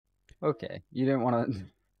Okay, you didn't want to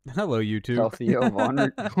Hello, YouTube. tell Theo Vaughn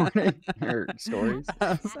recording your stories.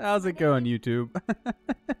 How's it going, YouTube?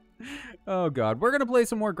 Oh God, we're gonna play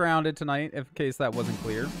some more Grounded tonight, in case that wasn't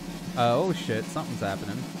clear. Oh shit, something's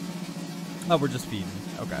happening. Oh, we're just feeding.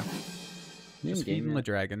 Okay, just feeding the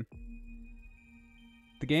dragon.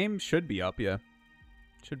 The game should be up, yeah.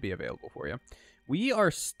 Should be available for you. We are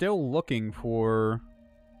still looking for.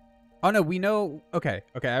 Oh no, we know. Okay,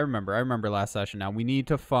 I remember last session. Now we need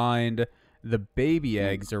to find the baby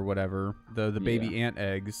eggs or whatever, the baby ant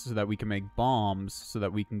eggs, so that we can make bombs, so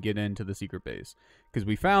that we can get into the secret base. Because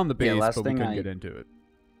we found the base, but we couldn't get into it.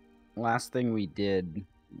 Last thing we did,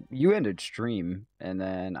 you ended stream, and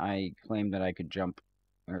then I claimed that I could jump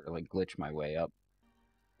or like glitch my way up,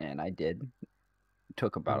 and I did. It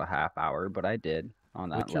took about a half hour, but I did on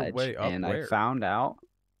that ledge, way up and where? I found out.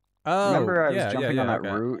 Oh, remember I was jumping on that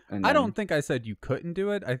route, and I don't think I said you couldn't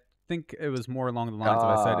do it. I think it was more along the lines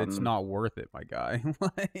of I said it's not worth it, my guy.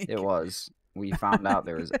 Like, it was. We found out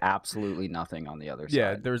there was absolutely nothing on the other side.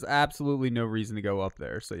 Yeah, there's absolutely no reason to go up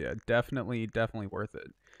there. So yeah, definitely worth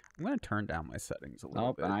it. I'm gonna turn down my settings a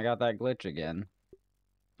little bit. And I got that glitch again.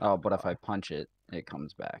 Oh, but if I punch it, it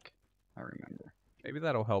comes back. I remember. Maybe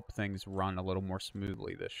that'll help things run a little more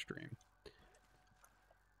smoothly this stream.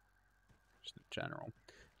 Just in general.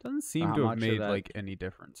 Doesn't seem to have made like any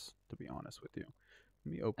difference, to be honest with you.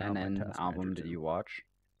 Let me open up my task album did you watch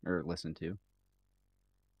or listen to?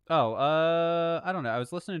 Oh, I don't know. I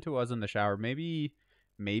was listening to it. I was in the shower. Maybe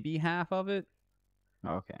half of it.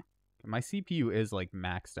 Okay. My CPU is like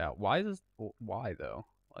maxed out. Why though?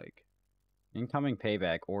 Like, incoming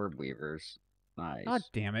payback orb weavers. Nice. God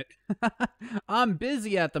damn it! I'm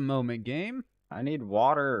busy at the moment, game. I need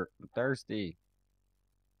water. I'm thirsty.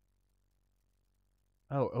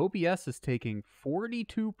 Oh, OBS is taking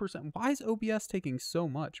 42%. Why is OBS taking so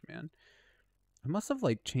much, man? I must have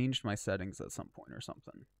like changed my settings at some point or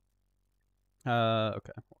something.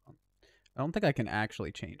 Okay, hold on. I don't think I can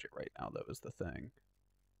actually change it right now, though, is the thing.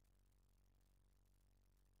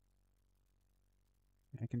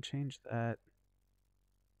 I can change that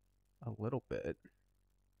a little bit.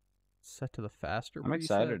 Set to the faster. I'm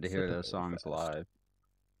excited to hear those songs live.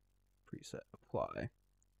 Preset apply.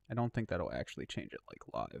 I don't think that'll actually change it like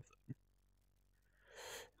live. And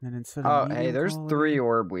then instead of hey, there's 3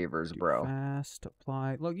 orb weavers, bro. Fast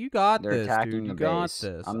apply. Look, you got this, dude. You got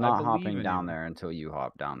this. I'm not hopping down there until you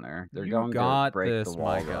hop down there. They're going to break the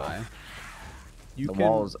wall, guy. The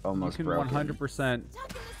wall is almost broken. You can 100%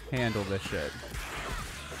 handle this shit.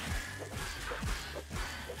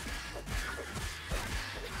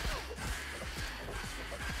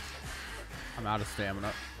 I'm out of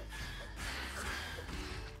stamina.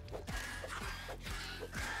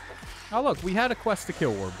 Oh, look, we had a quest to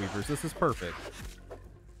kill orb weavers. This is perfect.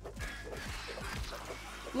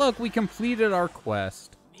 Look, we completed our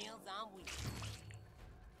quest.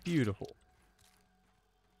 Beautiful.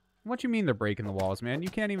 What you mean they're breaking the walls, man? You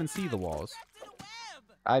can't even see the walls.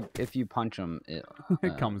 If you punch them, it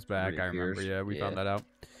comes back. I remember. Yeah, we found that out.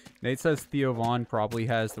 Nate says Theo Vaughn probably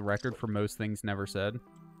has the record for most things never said.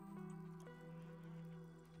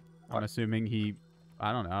 I'm assuming he...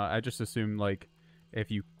 I don't know. I just assume, like,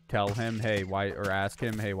 if you tell him, hey, why, or ask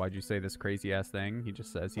him, hey, why'd you say this crazy ass thing? He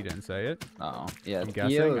just says he didn't say it. Oh, yeah. I'm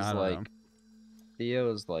guessing. I don't know.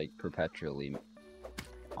 Theo is like perpetually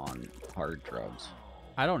on hard drugs.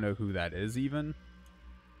 I don't know who that is even.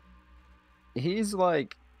 He's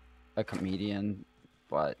like a comedian,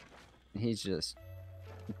 but he's just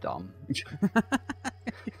dumb.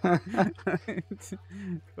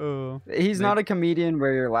 He's not a comedian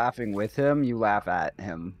where you're laughing with him, you laugh at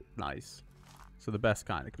him. Nice. So the best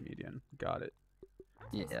kind of comedian. Got it.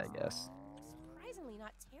 Yeah, I guess. Surprisingly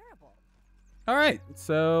not terrible. All right,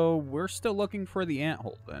 so we're still looking for the ant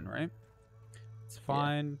hole then, right? Let's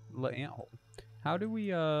find the ant hole. How do we,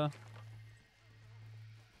 does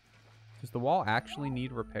the wall actually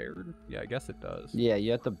need repaired? Yeah, I guess it does. Yeah, you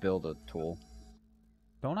have to build a tool.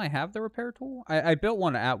 Don't I have the repair tool? I built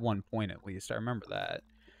one at one point at least. I remember that.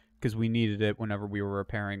 Because we needed it whenever we were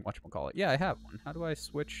repairing whatchamacallit. Yeah, I have one. How do I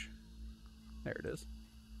switch? There it is.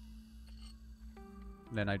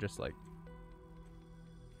 Then I just like...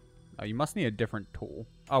 Oh, you must need a different tool.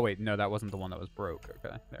 Oh, wait. No, that wasn't the one that was broke.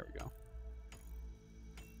 Okay, there we go.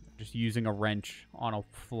 Just using a wrench on a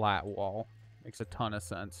flat wall. Makes a ton of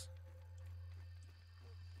sense.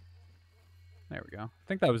 There we go. I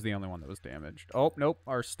think that was the only one that was damaged. Oh, nope.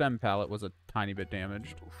 Our stem pallet was a tiny bit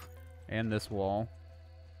damaged. And this wall.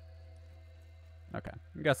 Okay.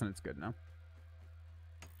 I'm guessing it's good now.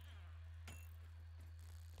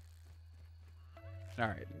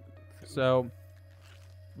 Alright. So,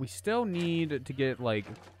 we still need to get, like,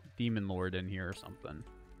 demon lord in here or something.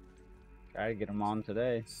 Gotta get him on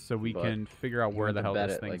today. So we But can figure out he where went the to hell bed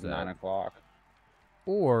this at thing's like 9 at. o'clock.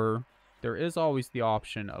 Or there is always the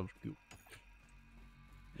option of goop.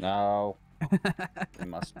 No. We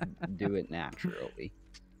must do it naturally.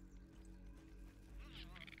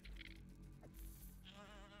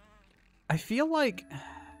 I feel like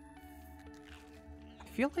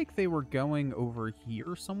they were going over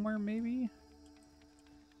here somewhere, maybe?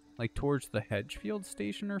 Like towards the Hedgefield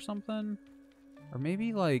station or something? Or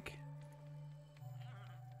maybe like...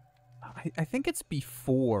 I think it's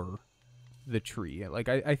before the tree. Like,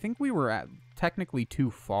 I think we were at technically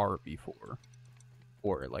too far before.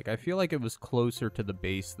 Or, like, I feel like it was closer to the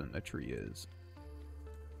base than the tree is.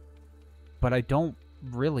 But I don't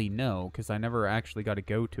really know, because I never actually got to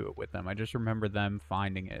go to it with them. I just remember them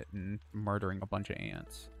finding it and murdering a bunch of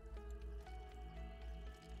ants.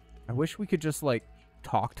 I wish we could just, like,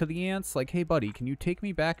 talk to the ants. Like, hey, buddy, can you take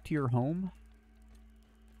me back to your home?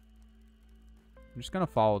 I'm just going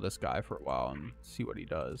to follow this guy for a while and see what he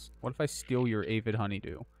does. What if I steal your avid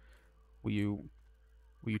honeydew? Will you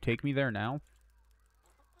take me there now?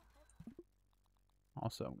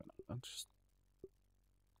 Also, I'm going to just...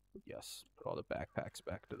 Yes, put all the backpacks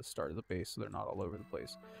back to the start of the base so they're not all over the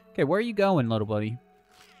place. Okay, where are you going, little buddy?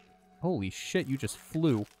 Holy shit, you just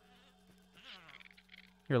flew.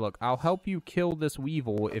 Here, look, I'll help you kill this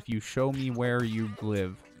weevil if you show me where you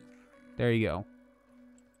live. There you go.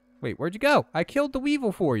 Wait, where'd you go? I killed the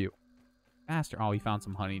weevil for you. Bastard. Oh, he found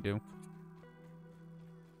some honeydew.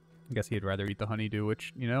 I guess he'd rather eat the honeydew,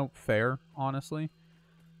 which, you know, fair, honestly.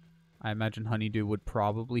 I imagine honeydew would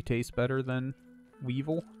probably taste better than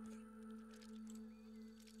weevil.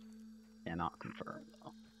 Cannot confirm,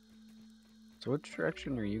 though. So which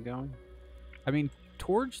direction are you going? I mean,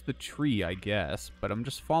 towards the tree, I guess, but I'm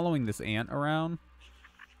just following this ant around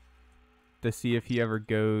to see if he ever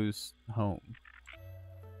goes home.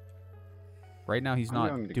 Right now, he's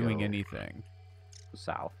not doing anything.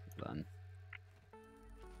 South, then.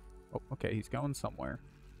 Oh, okay, he's going somewhere.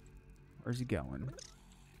 Where's he going?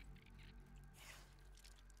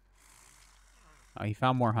 Oh, he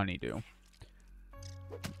found more honeydew.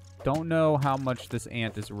 Don't know how much this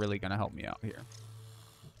ant is really going to help me out here.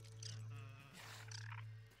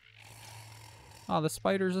 Oh, the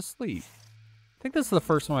spider's asleep. I think this is the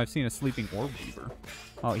first one I've seen a sleeping orb weaver.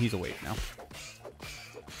 Oh, he's awake now.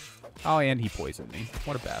 Oh, and he poisoned me.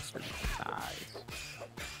 What a bastard. Nice.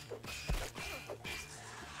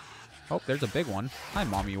 Oh, there's a big one. Hi,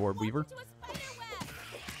 Mommy Orb Weaver.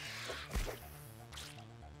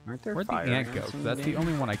 Aren't there Where'd the ant go? 'Cause that's the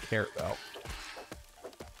only one I care about.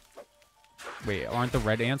 Wait, aren't the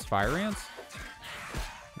red ants fire ants?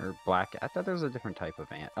 Or black? I thought there was a different type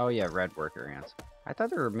of ant. Oh yeah, red worker ants. I thought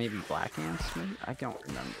there were maybe black ants. Maybe? I don't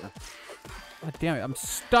remember. God damn it, I'm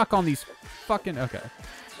stuck on these fucking... Okay.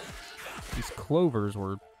 These clovers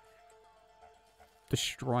were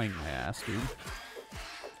destroying my ass, dude.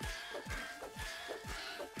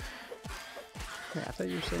 Yeah, I thought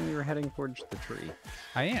you were saying you were heading towards the tree.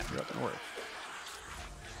 I am. You're up north.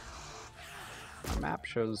 Our map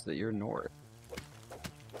shows that you're north.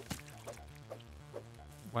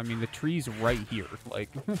 Well, I mean, the tree's right here. Like,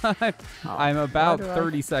 I'm about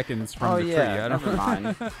 30 seconds from the tree. I don't... Never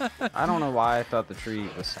mind. I don't know why I thought the tree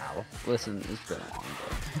was south. Listen, it's been a long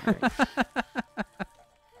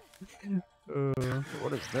day. Right.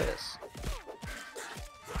 What is this?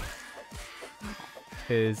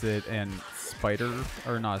 Is it an spider,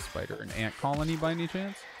 or not a spider, an ant colony by any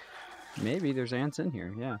chance? Maybe there's ants in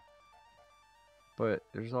here, yeah. But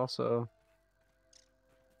there's also...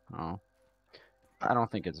 Oh. I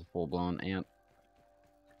don't think it's a full-blown ant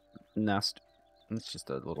nest. It's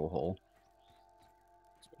just a little hole.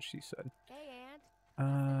 That's what she said. Hey,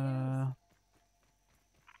 Aunt.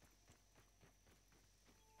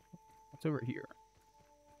 What's over here?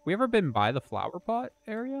 We ever been by the flower pot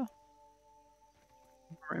area?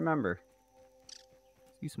 I don't remember.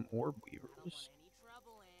 See some orb weavers.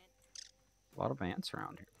 A lot of ants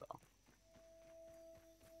around here, though.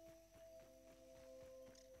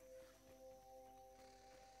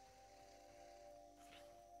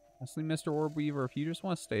 Honestly, Mr. Orb Weaver, if you just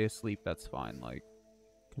want to stay asleep, that's fine. Like,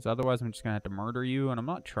 because otherwise I'm just going to have to murder you, and I'm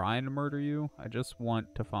not trying to murder you. I just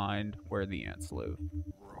want to find where the ants live.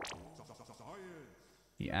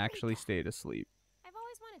 He actually stayed asleep. I've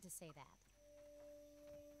always wanted to say that.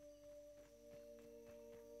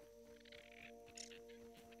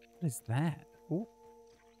 What is that? Oh,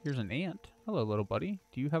 here's an ant. Hello, little buddy.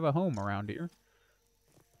 Do you have a home around here?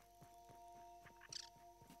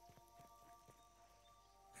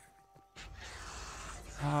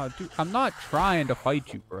 Dude, I'm not trying to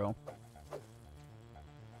fight you, bro.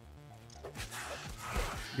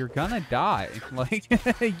 you're gonna die. Like,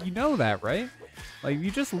 you know that, right? Like, if you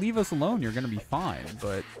just leave us alone, you're gonna be fine,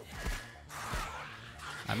 but...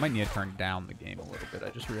 I might need to turn down the game a little bit, I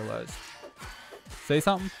just realized. Say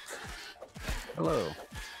something? Hello.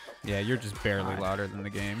 Yeah, you're just barely louder than the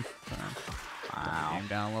game. So turn the game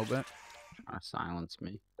down a little bit. Trying to silence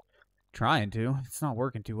me. Trying to. It's not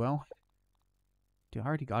working too well. Dude, I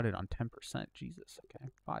already got it on 10%. Jesus. Okay,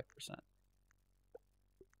 5%.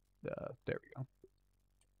 There we go.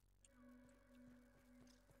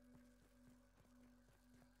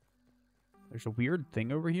 There's a weird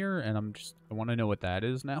thing over here, and I want to know what that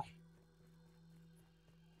is now.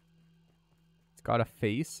 It's got a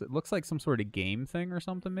face. It looks like some sort of game thing or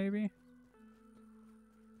something, maybe.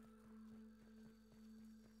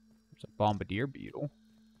 There's a bombardier beetle.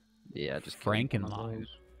 Yeah, just Frankenline.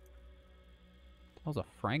 That was a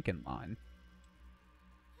Frankenline.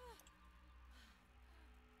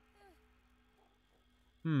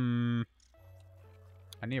 I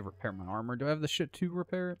need to repair my armor. Do I have the shit to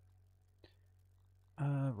repair it?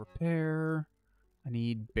 Repair. I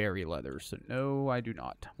need berry leather, so no, I do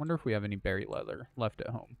not. Wonder if we have any berry leather left at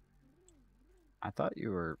home. I thought you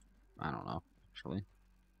were... I don't know, actually.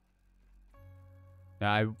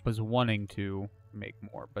 Yeah, I was wanting to make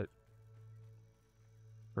more, but...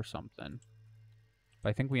 for something. But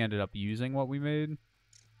I think we ended up using what we made.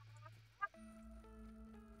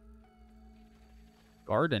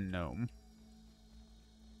 Garden gnome.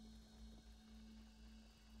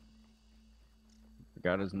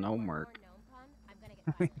 Got his gnome work.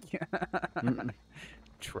 Yeah.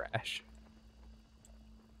 Trash.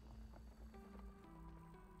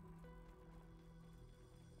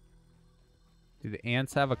 Do the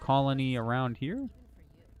ants have a colony around here?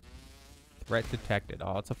 Threat detected.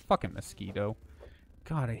 Oh, it's a fucking mosquito.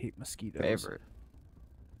 God, I hate mosquitoes. Favorite.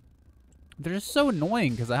 They're just so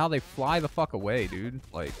annoying because of how they fly the fuck away, dude.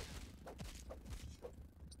 Like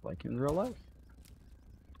in real life.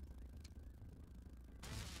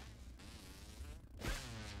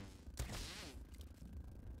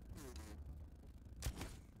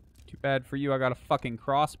 Too bad for you, I got a fucking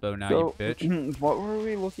crossbow now, you bitch. What were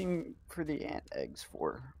we looking for the ant eggs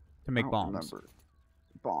for? To make bombs. Remember.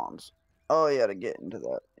 Bombs. Oh yeah, to get into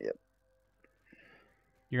that. Yep.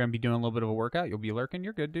 You're gonna be doing a little bit of a workout. You'll be lurking.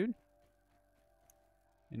 You're good, dude.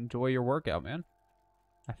 Enjoy your workout, man.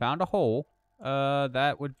 I found a hole.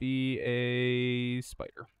 That would be a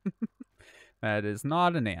spider. That is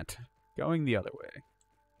not an ant. Going the other way.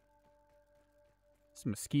 It's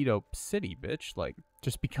Mosquito City, bitch. Like,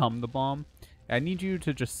 just become the bomb. I need you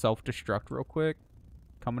to just self-destruct real quick.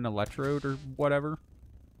 Come an electrode or whatever.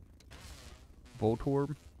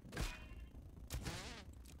 Voltorb.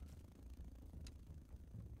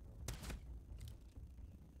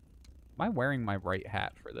 Am I wearing my right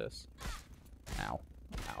hat for this? Ow.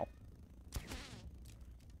 Ow.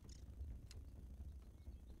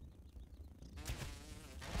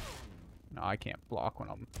 No, I can't block when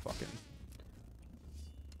I'm fucking...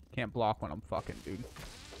 Can't block when I'm fucking, dude. In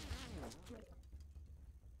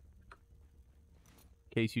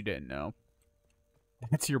case you didn't know.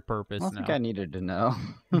 That's your purpose now. I think I needed to know.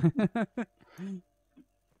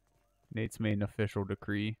 Nate's made an official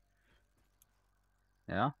decree.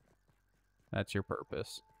 Yeah? That's your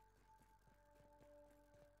purpose.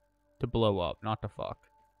 To blow up, not to fuck.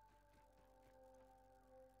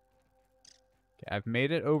 Okay, I've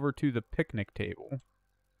made it over to the picnic table.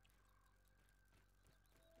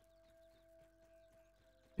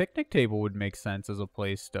 Picnic table would make sense as a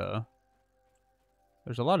place to...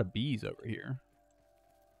 There's a lot of bees over here.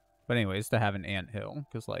 But anyways, to have an anthill,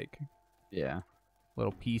 because like... Yeah.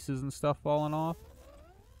 Little pieces and stuff falling off.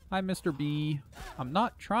 Hi, Mr. B. I'm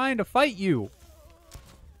not trying to fight you.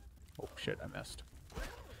 Oh, shit, I missed.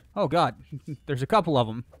 Oh, God. There's a couple of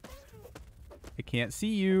them. I can't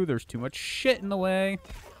see you. There's too much shit in the way.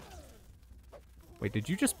 Wait, did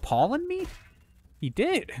you just pollen me? He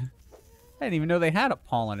did. I didn't even know they had a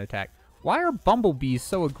pollen attack. Why are bumblebees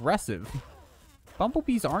so aggressive?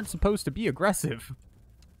 Bumblebees aren't supposed to be aggressive.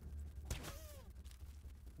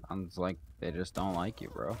 Sounds like they just don't like you,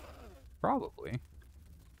 bro. Probably.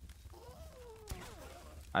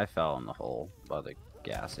 I fell in the hole by the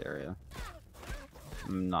gas area.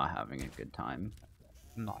 I'm not having a good time.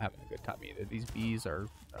 I'm not having a good time either. These bees are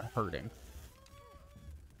hurting.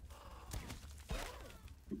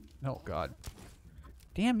 Oh, God.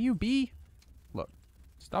 Damn you, bee. Look.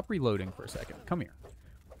 Stop reloading for a second. Come here.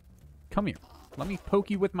 Come here. Let me poke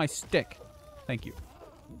you with my stick. Thank you.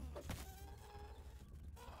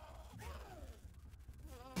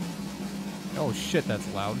 Oh, shit,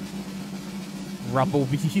 that's loud.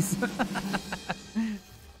 Rumblebees.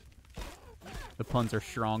 The puns are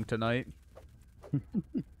strong tonight.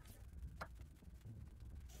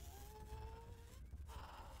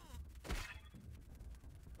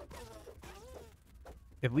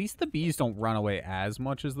 At least the bees don't run away as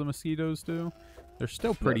much as the mosquitoes do. They're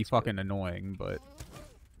still pretty fucking annoying, but...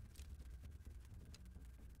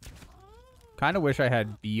 Kind of wish I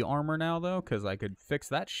had bee armor now, though, because I could fix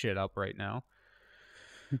that shit up right now.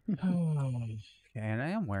 Okay, and I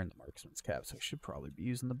am wearing the marksman's cap, so I should probably be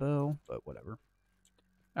using the bow, but whatever.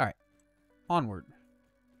 Alright, onward.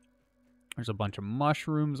 There's a bunch of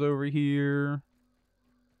mushrooms over here.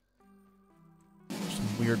 Some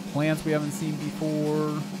weird plants we haven't seen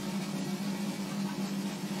before.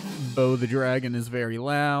 Bo the dragon is very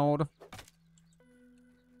loud.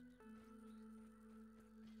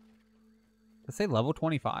 Let's say level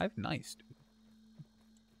 25? Nice, dude.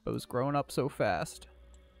 Bo's growing up so fast.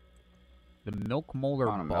 The milk molar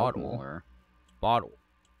bottle. Milk molar. Bottle.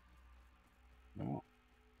 Oh.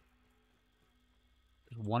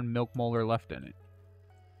 There's one milk molar left in it.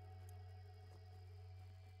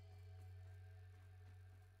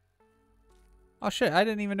 Oh shit, I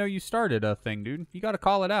didn't even know you started a thing, dude. You gotta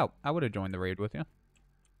call it out. I would have joined the raid with you.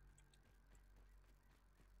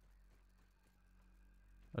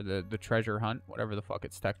 Or the treasure hunt, whatever the fuck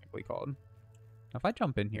it's technically called. If I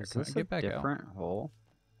jump in here, can I get back out? Different hole?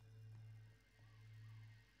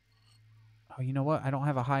 Oh, you know what? I don't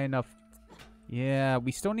have a high enough... Yeah,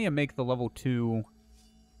 we still need to make the level 2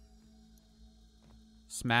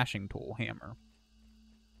 smashing tool hammer.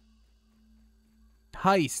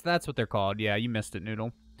 Heist, that's what they're called. Yeah, you missed it,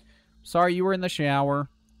 Noodle. Sorry, you were in the shower.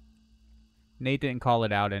 Nate didn't call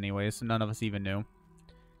it out anyway, so none of us even knew.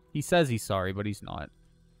 He says he's sorry, but he's not.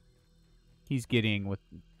 He's giggling with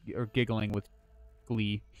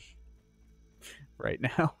glee right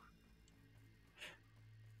now.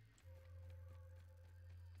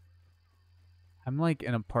 I'm like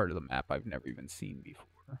in a part of the map I've never even seen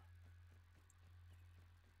before.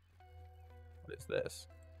 What is this?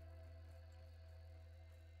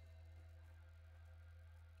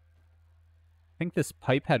 I think this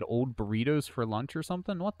pipe had old burritos for lunch or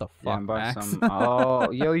something. What the fuck, Max?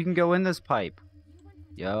 Oh, yo, you can go in this pipe.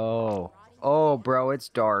 Yo. Oh, bro, it's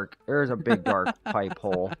dark. There's a big dark pipe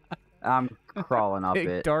hole. I'm crawling up big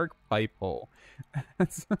it. Dark pipe hole.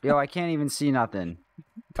 Yo, I can't even see nothing.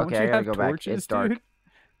 Don't okay, you I gotta have go torches, back. It's dark. Dude?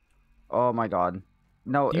 Oh my god.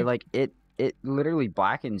 No, You... it literally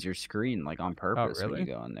blackens your screen like on purpose really? when you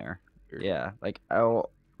go in there. Weird. Yeah, like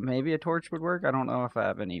maybe a torch would work. I don't know if I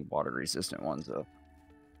have any water resistant ones though.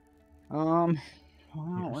 Well,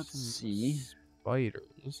 let's see.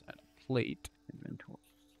 Spiders and a plate. Inventory.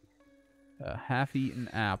 A half-eaten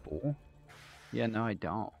apple. Yeah, no, I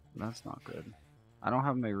don't. That's not good. I don't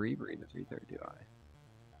have my rebreather either, do I?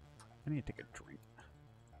 I need to take a drink.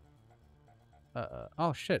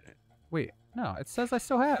 Oh shit. Wait, no, it says I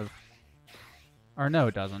still have. Or no,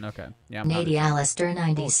 it doesn't. Okay. Yeah, Nady Alistair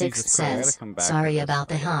 96 says, sorry about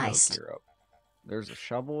the heist. There's a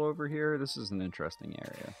shovel over here. This is an interesting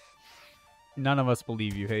area. None of us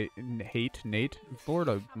believe you hate Nate. Lord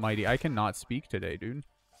Almighty, I cannot speak today, dude.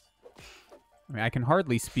 I mean, I can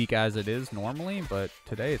hardly speak as it is normally, but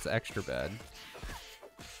today it's extra bad.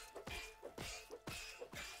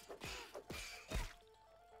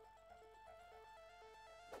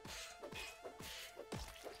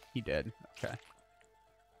 He did. Okay.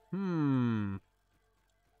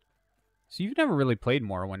 So you've never really played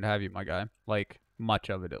Morrowind, have you, my guy? Like, much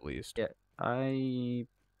of it, at least. Yeah, I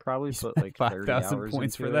probably put like 5,000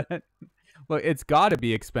 points for that. Look, it's got to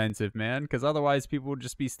be expensive, man, because otherwise people would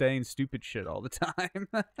just be saying stupid shit all the time.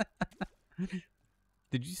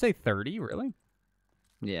 Did you say 30, really?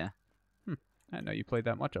 Yeah. I didn't know you played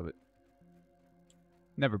that much of it.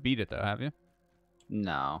 Never beat it, though, have you?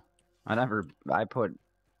 No. I put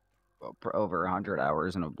over 100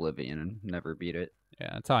 hours in Oblivion and never beat it. Yeah,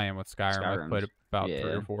 that's how I am with Skyrim. I've put about 300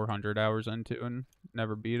 yeah. or 400 hours into and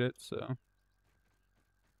never beat it, so...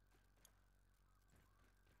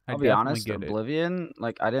 I'll be honest, Oblivion,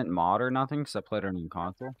 like, I didn't mod or nothing because I played it on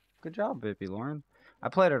console. Good job, Bippy Lauren. I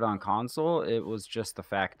played it on console. It was just the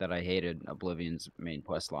fact that I hated Oblivion's main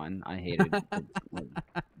quest line. I hated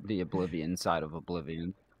the Oblivion side of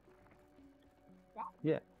Oblivion.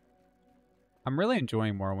 Yeah. I'm really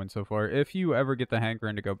enjoying Morrowind so far. If you ever get the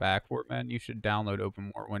hankering to go back for it, man, you should download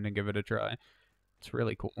Open Morrowind and give it a try. It's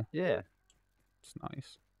really cool. Yeah. It's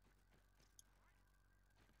nice.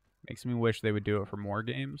 Makes me wish they would do it for more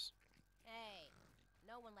games. Hey,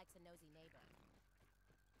 no one likes a nosy neighbor.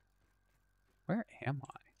 Where am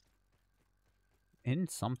I? In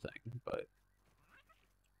something, but...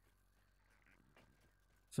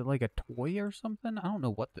 Is it like a toy or something? I don't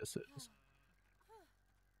know what this is.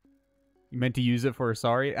 You meant to use it for a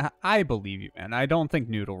sorry? I believe you, man. I don't think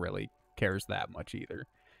Noodle really cares that much either.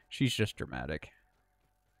 She's just dramatic.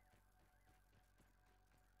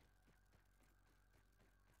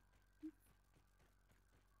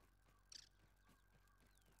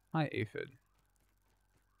 Hi, Aphid.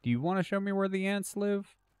 Do you want to show me where the ants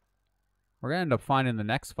live? We're gonna end up finding the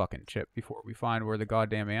next fucking chip before we find where the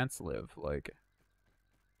goddamn ants live. Like,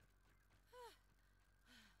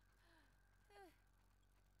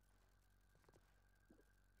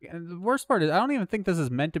 and the worst part is I don't even think this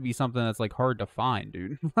is meant to be something that's like hard to find,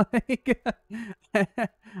 dude. Like,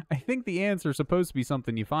 I think the ants are supposed to be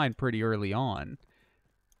something you find pretty early on,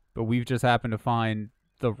 but we've just happened to find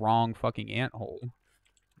the wrong fucking ant hole.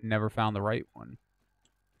 Never found the right one.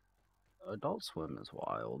 Adult Swim is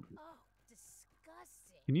wild. Oh,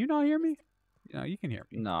 disgusting. Can you not hear me? No, you can hear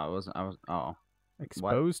me. No, it wasn't. I was. Oh,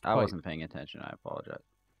 Exposed. I wasn't paying attention. I apologize.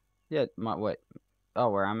 Yeah, what? Oh,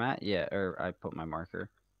 where I'm at? Yeah, or I put my marker.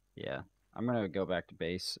 Yeah, I'm gonna go back to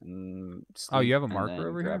base and sleep. Oh, you have a and marker then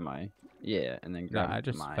over grab here? Yeah, and then grab I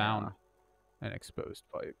just my, found an exposed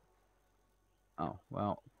pipe. Oh,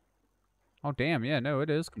 well. Oh, damn. Yeah, no, it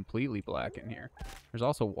is completely black in here. There's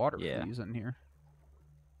also water fleas in here.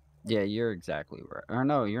 Yeah, you're exactly where... Or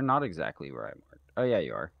no, you're not exactly where I marked. Oh, yeah,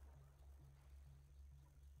 you are.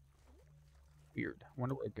 Weird.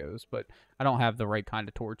 Wonder where it goes, but I don't have the right kind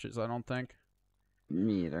of torches, I don't think.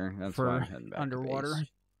 Me either. That's why I'm heading back underwater. to base.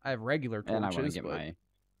 I have regular torches, and I want to get my... I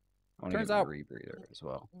want to get my rebreather as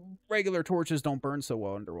well. Regular torches don't burn so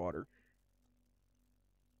well underwater.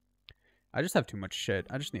 I just have too much shit.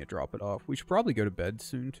 I just need to drop it off. We should probably go to bed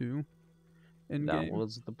soon, too. That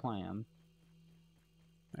was the plan.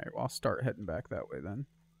 Alright, well, I'll start heading back that way, then.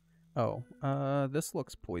 Oh, this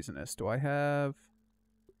looks poisonous. Do I have...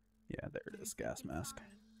 Yeah, there it is. Gas mask.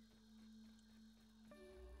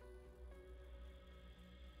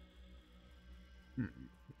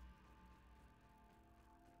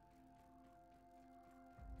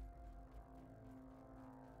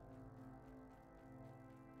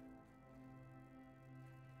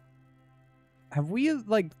 Have we,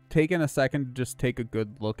 like, taken a second to just take a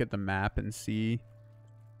good look at the map and see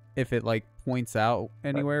if it, like, points out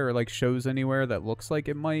anywhere or, like, shows anywhere that looks like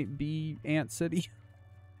it might be Ant City?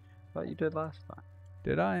 I thought you did last time.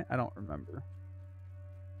 Did I? I don't remember.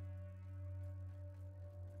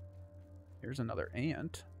 Here's another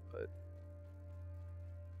ant, but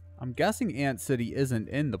I'm guessing Ant City isn't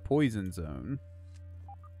in the poison zone.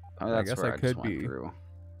 Oh, that's I guess where I could just went be. Through.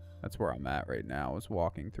 That's where I'm at right now, is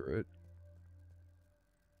walking through it.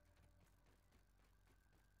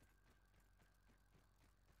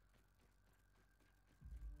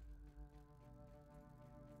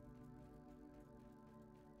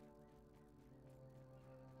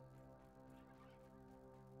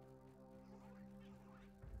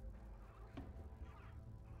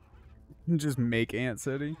 Just make Ant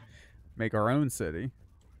City. Make our own city.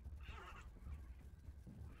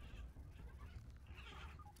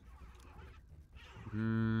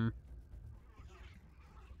 Damn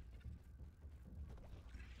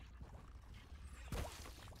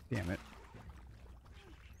it.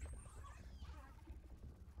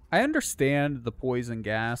 I understand the poison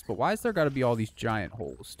gas, but why's there gotta be all these giant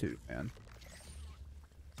holes too, man?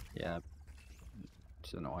 Yeah.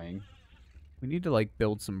 It's annoying. We need to, like,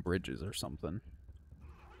 build some bridges or something.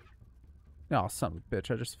 Oh, son of a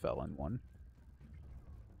bitch, I just fell in one.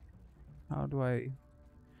 How do I...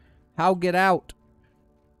 How get out?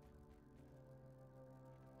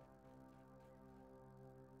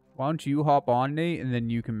 Why don't you hop on, Nate, and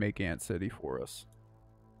then you can make Ant City for us.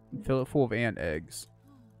 Fill it full of ant eggs.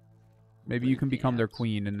 Maybe you can become their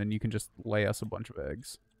queen, and then you can just lay us a bunch of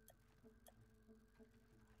eggs.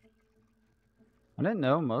 I didn't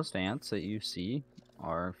know most ants that you see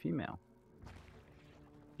are female.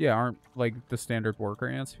 Yeah, aren't, like, the standard worker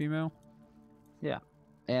ants female? Yeah.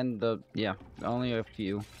 And only a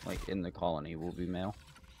few, like, in the colony will be male.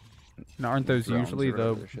 And aren't those usually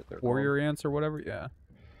the warrior called. ants or whatever? Yeah.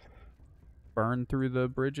 Burn through the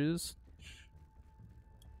bridges.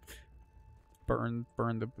 Burn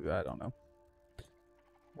the... I don't know.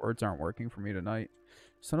 Words aren't working for me tonight.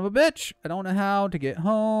 Son of a bitch! I don't know how to get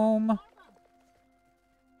home.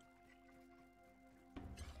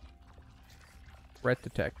 Threat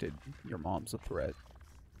detected. Your mom's a threat.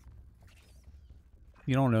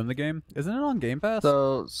 You don't own the game? Isn't it on Game Pass?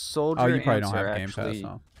 So soldier oh, you probably ants don't have are Game actually,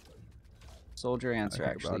 Pass, huh? Soldier ants are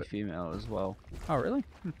actually female as well. Oh, really?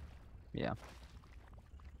 Yeah.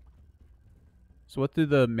 So what do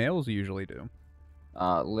the males usually do?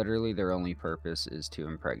 Literally their only purpose is to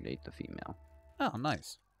impregnate the female. Oh,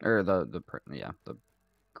 nice. Or the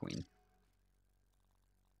queen.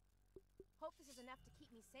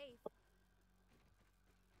 safe.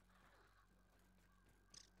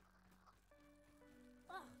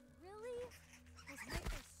 Ugh, really? Those lights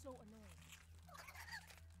are so annoying.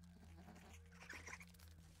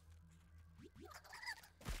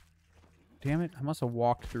 Damn it, I must have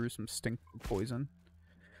walked through some stink poison.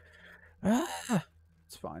 Ah,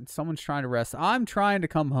 it's fine. Someone's trying to rest. I'm trying to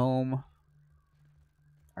come home.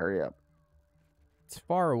 Hurry up. It's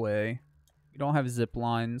far away. We don't have zip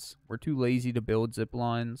lines. We're too lazy to build zip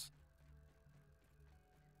lines.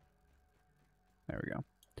 There we go.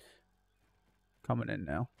 Coming in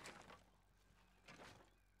now.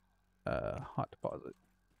 Hot deposit.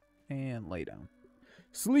 And lay down.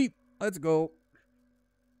 Sleep. Let's go.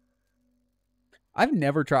 I've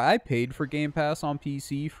never tried. I paid for Game Pass on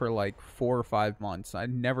PC for like 4 or 5 months. I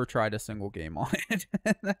never tried a single game on it.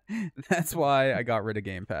 That's why I got rid of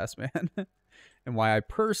Game Pass, man. And why I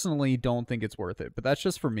personally don't think it's worth it. But that's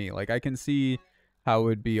just for me. Like, I can see how it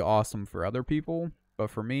would be awesome for other people. But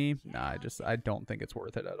for me, nah, I don't think it's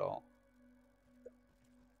worth it at all.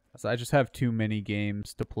 So I just have too many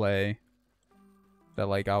games to play that,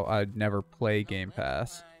 like, I'd never play Game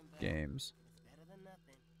Pass games.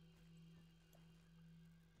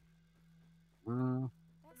 That's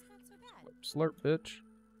not so bad. Slurp, bitch.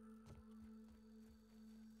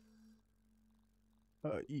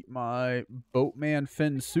 Eat my boatman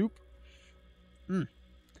fin soup.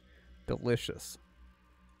 Delicious.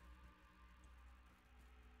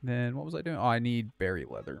 Then what was I doing? Oh, I need berry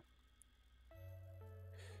leather.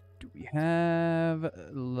 Do we have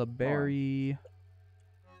the berry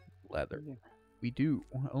leather? We do.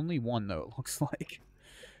 Only one, though, it looks like.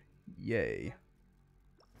 Yay.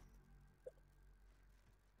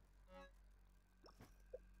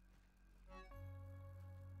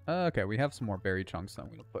 Okay, we have some more berry chunks. I'm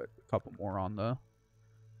going to put a couple more on the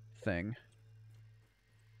thing.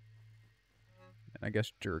 And I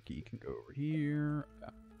guess jerky can go over here.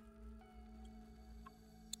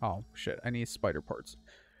 Oh, shit. I need spider parts.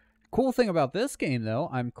 Cool thing about this game, though,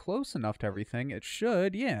 I'm close enough to everything. It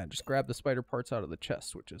should, yeah, just grab the spider parts out of the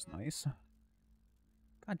chest, which is nice.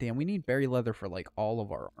 God damn, we need berry leather for, like, all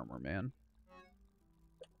of our armor, man.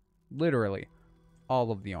 Literally,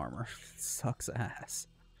 all of the armor. Sucks ass.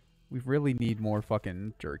 We really need more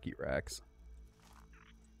fucking jerky racks.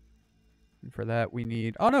 And for that, we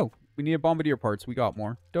need... Oh, no! We need bombardier parts. We got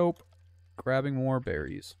more. Dope. Grabbing more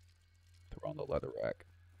berries. Throw on the leather rack.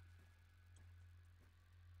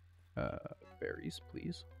 Berries,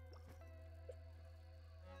 please.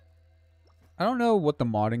 I don't know what the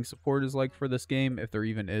modding support is like for this game, if there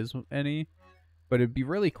even is any. But it'd be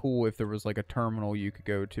really cool if there was like a terminal you could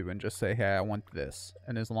go to and just say, hey, I want this.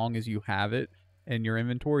 And as long as you have it in your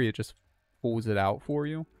inventory, it just pulls it out for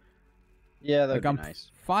you. Yeah, that'd like, be I'm nice.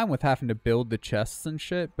 fine with having to build the chests and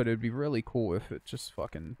shit, but it'd be really cool if it just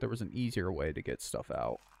fucking... There was an easier way to get stuff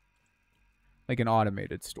out. Like an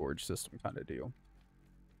automated storage system kind of deal.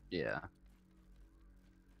 Yeah.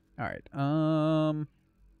 Alright,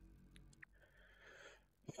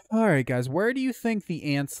 Alright, guys, where do you think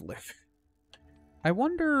the ants live? I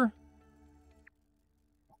wonder...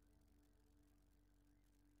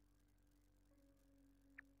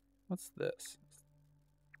 What's this?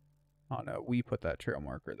 Oh no, we put that trail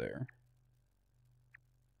marker there.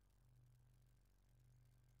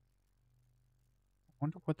 I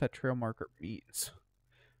wonder what that trail marker means.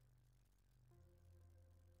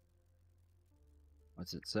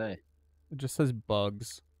 What's it say? It just says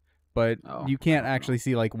bugs. But Oh, you I can't don't actually know.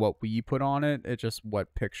 see like what we put on it. It's just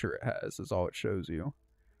what picture it has is all it shows you.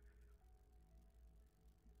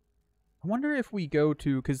 I wonder if we go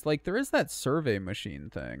to... Because like there is that survey machine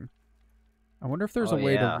thing. I wonder if there's a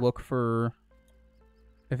way to look for...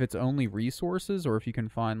 If it's only resources or if you can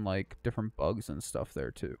find like different bugs and stuff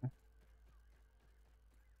there too.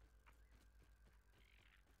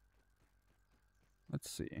 Let's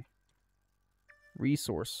see.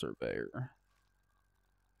 Resource surveyor.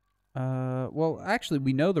 Well, actually,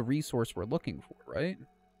 we know the resource we're looking for, right?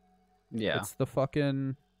 Yeah. It's the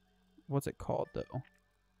fucking... What's it called, though?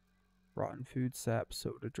 Rotten food sap,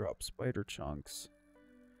 soda drop, spider chunks.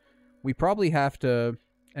 We probably have to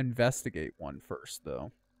investigate one first,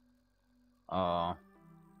 though.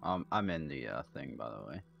 I'm in the thing, by the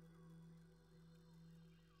way.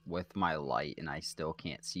 With my light, and I still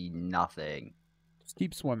can't see nothing. Just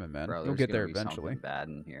keep swimming, man. Bro, you'll get there eventually. Bad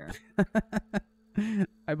in here.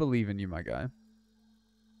 I believe in you, my guy.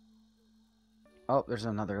 Oh, there's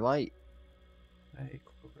another light. Hey,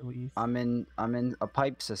 Cloverleaf. I'm in a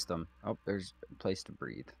pipe system. Oh, there's a place to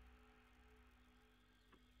breathe.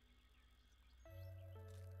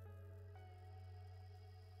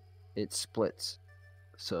 It splits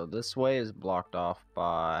So this way is blocked off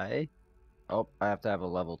by... Oh, I have to have a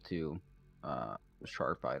level 2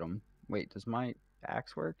 sharp item. Wait, does my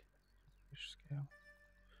axe work? Scale.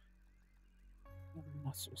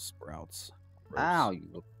 Muscle sprouts. Gross. Ow, you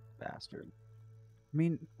little bastard. I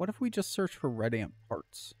mean, what if we just search for red ant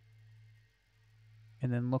parts?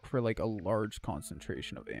 And then look for like a large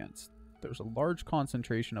concentration of ants. There's a large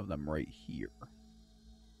concentration of them right here.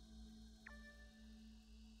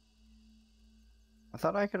 I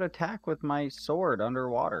thought I could attack with my sword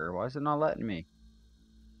underwater. Why is it not letting me?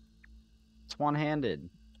 It's one-handed.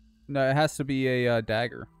 No, it has to be a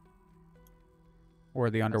dagger. Or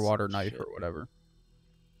the underwater some knife shit. or whatever.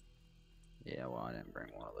 Yeah, well, I didn't bring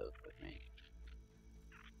one of those with me.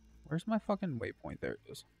 Where's my fucking waypoint? There it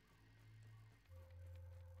is.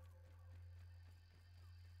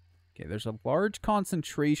 Okay, there's a large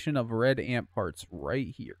concentration of red ant parts right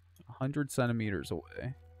here. 100 centimeters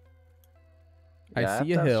away. Yeah, I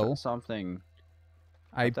see a hill. Something.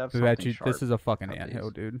 I have to have bet something you this sharp is a fucking for anthill,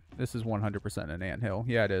 these. dude. This is 100% an anthill.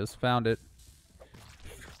 Yeah, it is. Found it.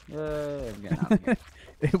 I'm getting out of here.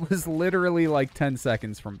 It was literally like 10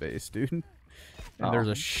 seconds from base, dude. And there's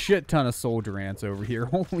a shit ton of soldier ants over here.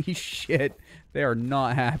 Holy shit. They are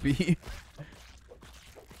not happy.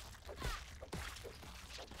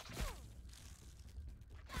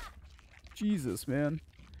 Jesus, man.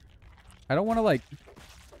 I don't want to, like,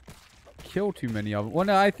 kill too many of them. Well,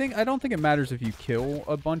 no, I don't think it matters if you kill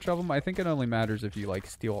a bunch of them. I think it only matters if you, like,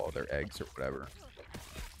 steal all their eggs or whatever.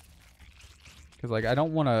 Because, like, I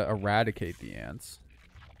don't want to eradicate the ants.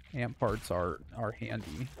 Ant parts are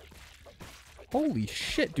handy. Holy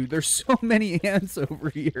shit, dude. There's so many ants over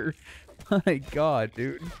here. My god,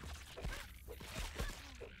 dude.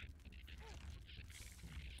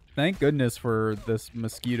 Thank goodness for this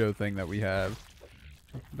mosquito thing that we have.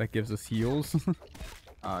 That gives us heals.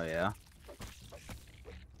 Oh, yeah.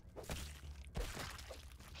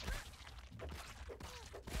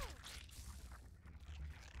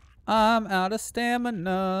 I'm out of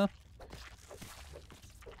stamina.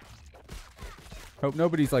 Hope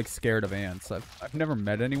nobody's like scared of ants. I've never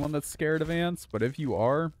met anyone that's scared of ants, but if you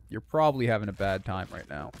are, you're probably having a bad time right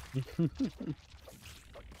now.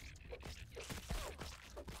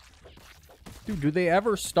 Dude, do they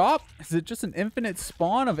ever stop? Is it just an infinite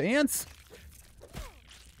spawn of ants?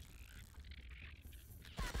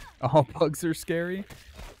 All bugs are scary?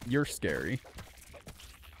 You're scary.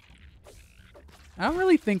 I don't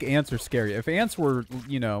really think ants are scary. If ants were,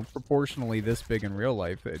 you know, proportionally this big in real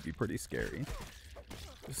life, it'd be pretty scary.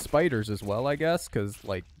 Spiders as well, I guess, because,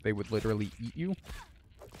 like, they would literally eat you.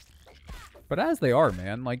 But as they are,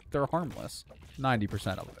 man, like, they're harmless.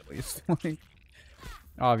 90% of them, at least. Like,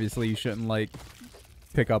 obviously, you shouldn't, like,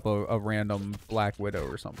 pick up a random black widow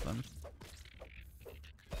or something.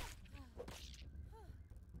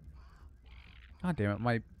 God damn it,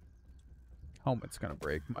 my helmet's gonna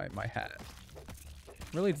break, my hat.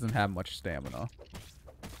 Really doesn't have much stamina.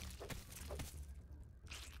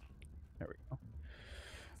 There we go.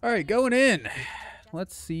 Alright, going in.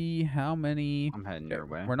 Let's see how many... I'm heading your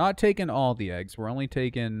way. We're not taking all the eggs. We're only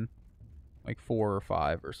taking like 4 or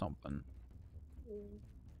 5 or something.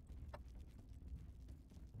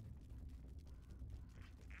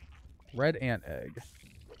 Red ant egg.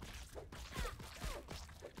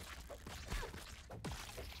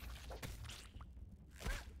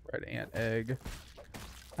 Red ant egg.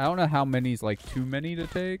 I don't know how many's like too many to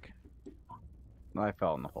take. I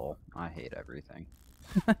fell in the hole. I hate everything.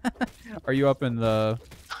 Are you up in the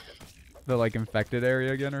like infected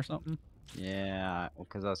area again or something? Yeah,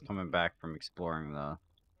 because I was coming back from exploring the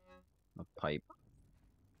pipe.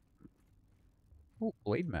 Oh,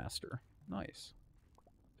 Blade Master. Nice.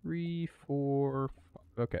 3, 4,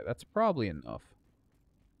 5. Okay, that's probably enough.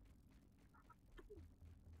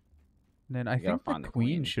 And then I think the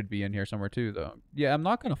queen should be in here somewhere too, though. Yeah, I'm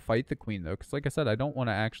not going to fight the queen, though, because like I said, I don't want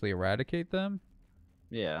to actually eradicate them.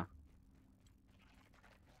 Yeah.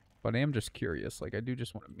 But I am just curious. Like, I do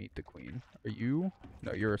just want to meet the queen. Are you?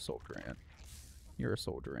 No, you're a soldier ant. You're a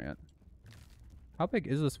soldier ant. How big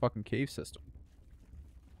is this fucking cave system?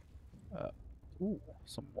 Ooh,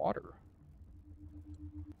 some water.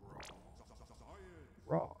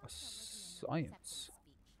 Raw science.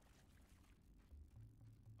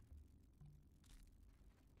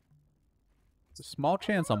 There's a small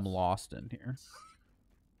chance I'm lost in here.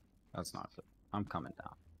 That's not fit. I'm coming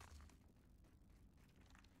down.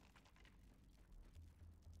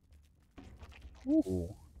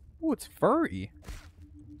 Ooh. Ooh, it's furry.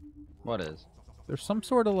 What is? There's some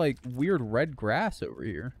sort of like weird red grass over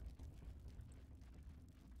here.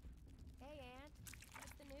 Hey, Aunt.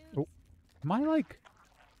 What's the news? Oh. Am I like...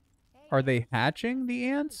 Hey, Are they hatching, the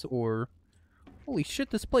ants, or... Holy shit,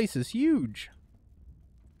 this place is huge.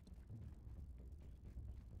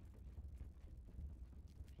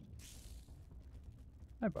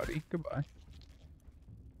 Hi, buddy. Goodbye.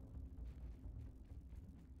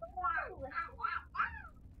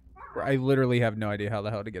 I literally have no idea how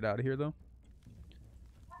the hell to get out of here, though.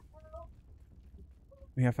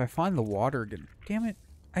 Yeah, if I find the water again... Damn it.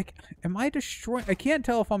 Am I destroying... I can't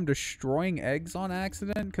tell if I'm destroying eggs on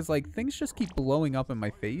accident, because, like, things just keep blowing up in my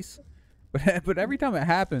face. But every time it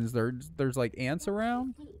happens, there's like, ants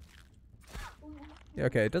around. Yeah,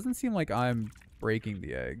 okay, it doesn't seem like I'm breaking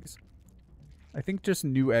the eggs. I think just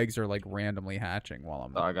new eggs are, like, randomly hatching while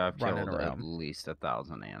I'm running around. At least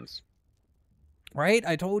 1,000 ants. Right?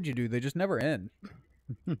 I told you, dude. They just never end.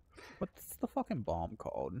 What's the fucking bomb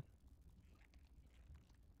called?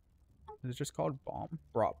 Is it just called bomb?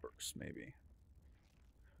 Brat burst, maybe.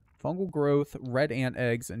 Fungal growth, red ant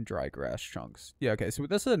eggs, and dry grass chunks. Yeah, okay, so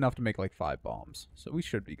this is enough to make like 5 bombs. So we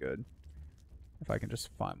should be good. If I can just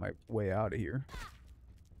find my way out of here.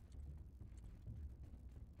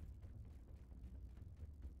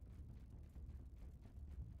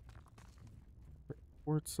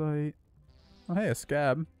 Quartzite. Oh, hey, a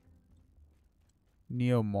scab.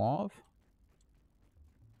 Neo Mauve.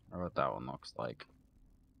 I wonder what that one looks like.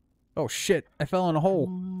 Oh, shit. I fell in a hole.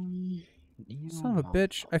 Son of a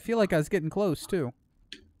bitch. I feel like I was getting close, too.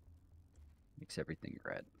 Makes everything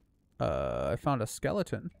red. I found a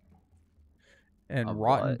skeleton. And Of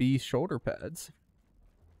rotten what? bee shoulder pads.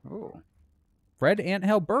 Oh. Red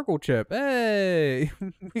anthill burgle chip. Hey!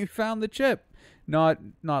 We found the chip. Not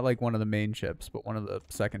like one of the main chips, but one of the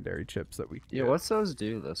secondary chips that we Yeah, get. what's those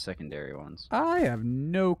do, those secondary ones? I have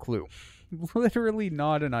no clue. Literally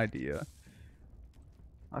not an idea.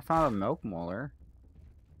 I found a milk molar.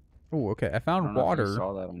 Oh, okay. I I found don't know if water, you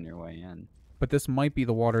saw that on your way in. but this might be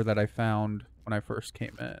the water that I found when I first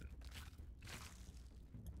came in.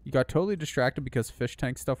 You got totally distracted because fish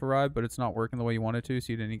tank stuff arrived, but it's not working the way you wanted to,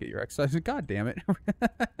 so you didn't get your exercise. God damn it.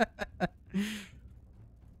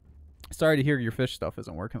 Sorry to hear your fish stuff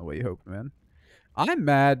isn't working the way you hoped, man. I'm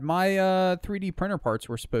mad. My 3D printer parts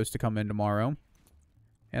were supposed to come in tomorrow,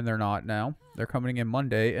 and they're not now. They're coming in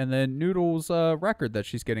Monday, and then Noodle's record that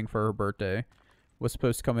she's getting for her birthday was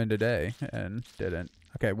supposed to come in today, and didn't.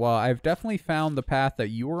 Okay, well, I've definitely found the path that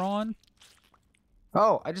you were on.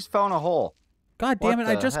 Oh, I just fell in a hole. God damn What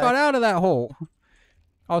it, I the just heck? got out of that hole.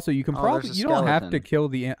 Also, you can Oh, probably... there's a You don't have to skeleton. kill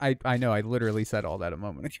the... I know, I literally said all that a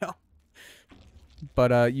moment ago.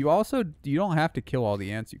 But you also... You don't have to kill all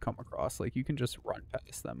the ants you come across. Like, you can just run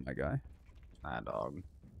past them, my guy. Ah, dog.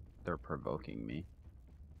 They're provoking me.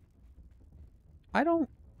 I don't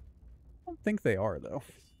think they are, though.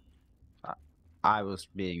 I was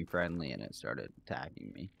being friendly and it started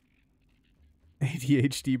attacking me.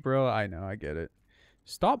 ADHD, bro. I know, I get it.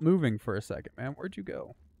 Stop moving for a second, man. Where'd you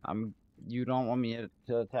go? You don't want me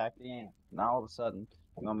to attack the ants. Now all of a sudden,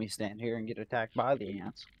 you want me to stand here and get attacked by the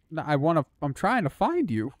ants. No, I'm trying to find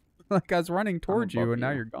you. Like, I was running towards you, above and now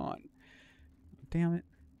you. you're gone. Damn it.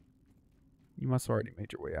 You must have already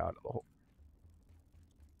made your way out of the hole.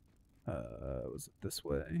 Was it this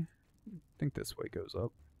way? I think this way goes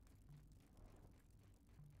up.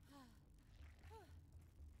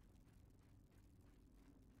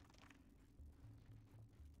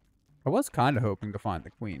 I was kind of hoping to find the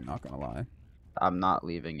queen, not gonna lie. I'm not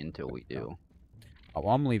leaving until we do. Oh,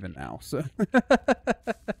 well, I'm leaving now, so...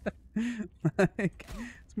 Like,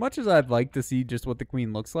 as much as I'd like to see just what the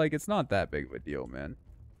queen looks like, it's not that big of a deal, man.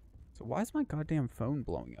 So why is my goddamn phone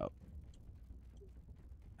blowing up?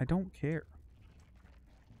 I don't care.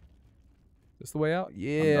 Is this the way out? I'm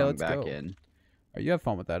Yeah, going let's back go. in. Alright, you have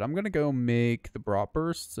fun with that. I'm gonna go make the brat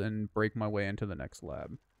bursts and break my way into the next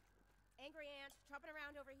lab. Angry ant, chopping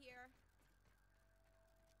around over here.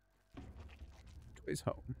 Which way's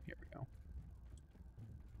home? Here we go.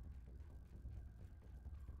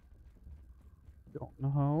 Don't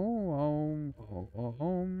know.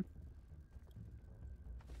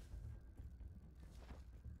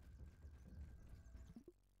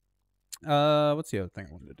 What's the other thing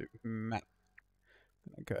I wanted to do? Map.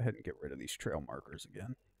 I'm gonna go ahead and get rid of these trail markers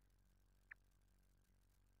again.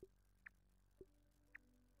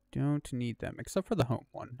 Don't need them, except for the home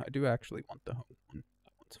one. I do actually want the home one.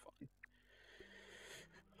 That one's fine.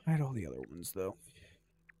 I had all the other ones, though.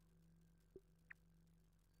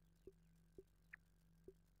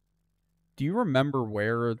 Do you remember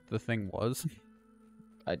where the thing was?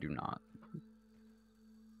 I do not.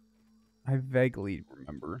 I vaguely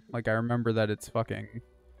remember. Like, I remember that it's fucking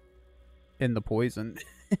in the poison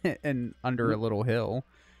and under a little hill.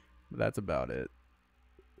 But that's about it.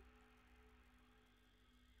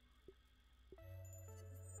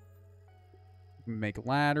 Make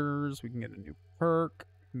ladders. We can get a new perk.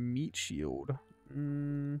 Meat shield.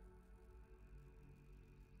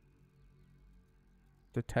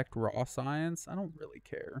 Detect raw science. I don't really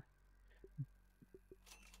care.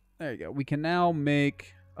 There you go. We can now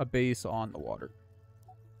make a base on the water.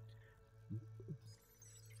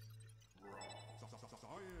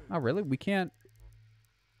 Oh, really? We can't...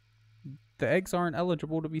 The eggs aren't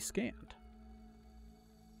eligible to be scanned.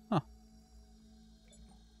 Huh.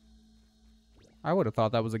 I would have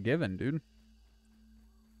thought that was a given, dude.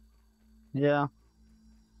 Yeah.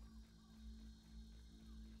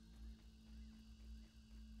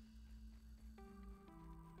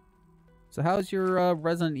 So how's your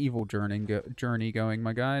Resident Evil journey going,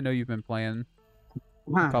 my guy? I know you've been playing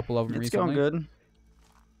a couple of them recently. It's going good.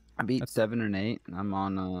 I beat 7 and 8. I'm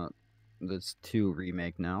on this 2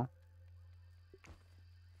 remake now.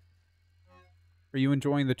 Are you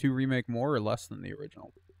enjoying the 2 remake more or less than the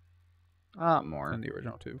original? More. Than the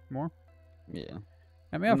original 2? More? Yeah.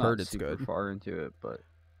 I mean, I've heard it's super good. Far into it, but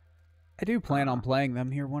I do plan on playing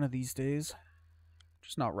them here one of these days.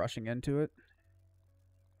 Just not rushing into it.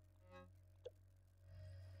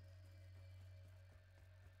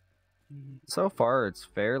 So far, it's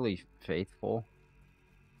fairly faithful.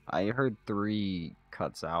 I heard 3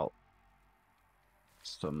 cuts out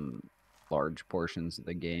some large portions of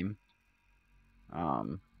the game.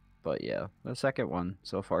 But yeah, the second one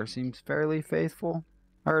so far seems fairly faithful.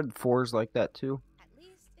 I heard 4's like that too. At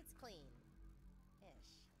least it's clean. Ish.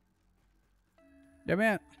 Yeah,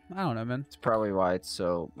 man. I don't know, man. It's probably why it's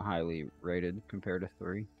so highly rated compared to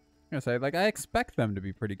 3. I'm gonna say, like, I expect them to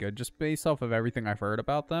be pretty good, just based off of everything I've heard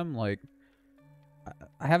about them. Like,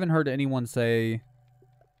 I haven't heard anyone say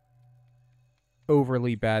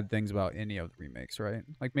overly bad things about any of the remakes, right?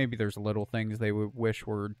 Like, maybe there's little things they would wish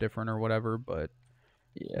were different or whatever, but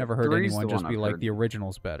Yeah, never heard anyone just be like, the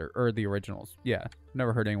original's better. Or the originals. Yeah.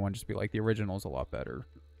 Never heard anyone just be like, the original's a lot better.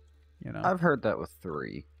 You know? I've heard that with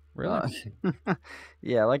 3. Really?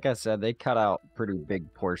 Yeah, like I said, they cut out pretty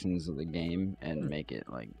big portions of the game and make it,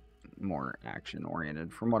 like, more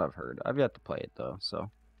action-oriented, from what I've heard. I've yet to play it, though,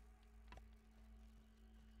 so...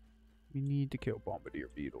 We need to kill bombardier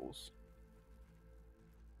beetles.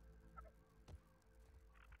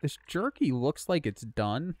 This jerky looks like it's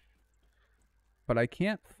done, but I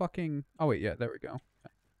can't fucking... Oh, wait, yeah, there we go.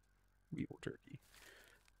 Weevil jerky.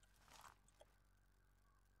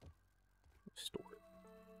 Store it.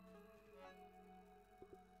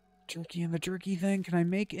 Jerky in the jerky thing. Can I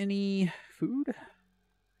make any food?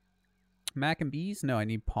 Mac and bees? No, I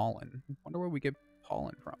need pollen. Wonder where we get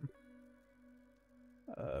pollen from.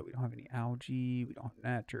 We don't have any algae. We don't have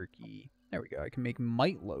nat jerky. There we go. I can make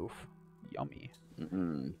mite loaf. Yummy.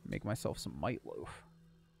 Make myself some mite loaf.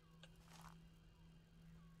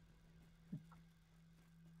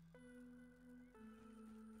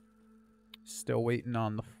 Still waiting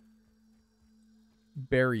on the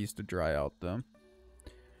berries to dry out, though.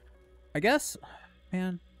 I guess,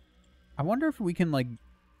 man, I wonder if we can, like,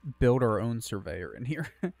 build our own surveyor in here.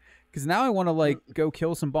 Because now I want to, like, go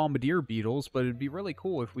kill some bombardier beetles, but it'd be really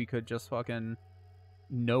cool if we could just fucking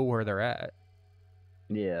know where they're at.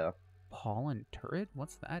 Yeah. Pollen turret?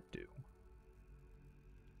 What's that do?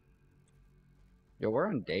 Yo, we're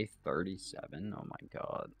on day 37. Oh my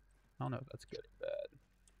god. I don't know if that's good or bad.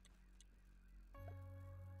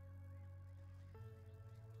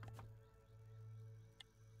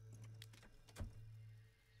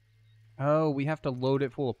 Oh, we have to load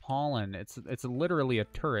it full of pollen. It's literally a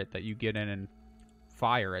turret that you get in and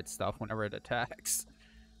fire at stuff whenever it attacks.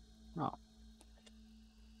 Oh.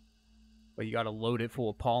 But you gotta load it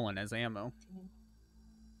full of pollen as ammo.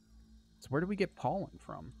 So where do we get pollen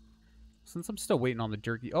from? Since I'm still waiting on the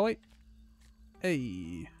jerky. Oh, wait.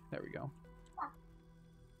 Hey. There we go.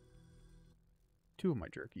 2 of my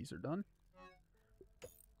jerkies are done.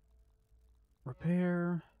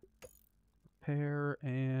 Repair. Repair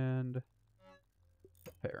and...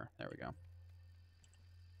 Repair. There we go.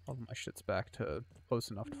 All of my shit's back to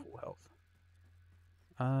close enough to full health.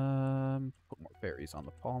 Put more berries on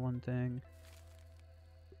the pollen thing.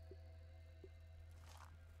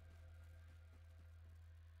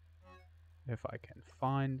 If I can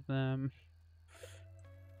find them.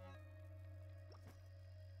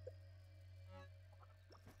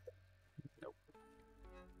 Nope.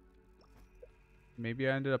 Maybe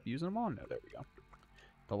I ended up using them all? No, there we go.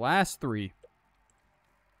 The last 3.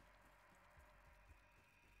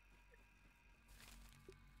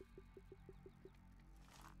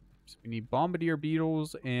 So we need bombardier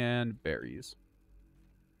beetles and berries.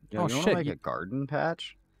 Yo, Oh, you shit. want to make a garden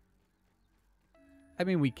patch? I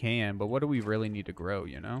mean, we can, but what do we really need to grow,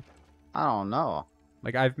 you know? I don't know.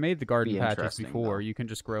 Like, I've made the garden Be patches interesting, before. though. You can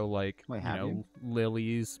just grow, like, Wait, you have know, you?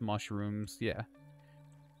 lilies, mushrooms. Yeah.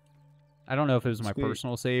 I don't know if it was my Sweet.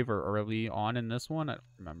 personal save or early on in this one. I don't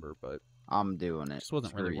remember, but I'm doing it it. just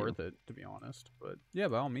wasn't really Screw you. worth it, to be honest. But yeah,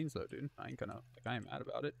 by all means, though, dude. I ain't gonna, like, I ain't mad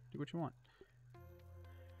about it. Do what you want.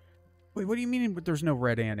 Wait, what do you mean there's no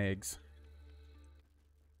red ant eggs?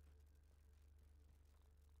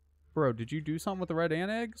 Bro, did you do something with the red ant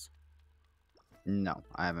eggs? No,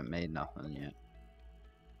 I haven't made nothing yet.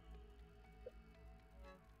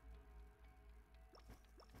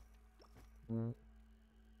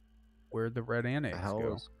 Where'd the red ant eggs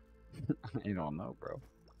go? You don't know, bro.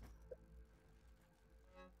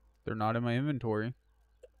 They're not in my inventory.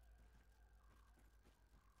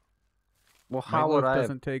 Well, how would Nightloaf I?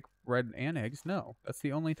 doesn't take red ant eggs. No, that's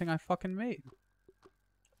the only thing I fucking made.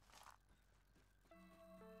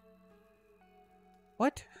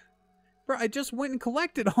 What? Bro, I just went and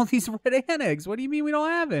collected all these red ant eggs. What do you mean we don't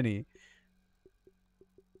have any?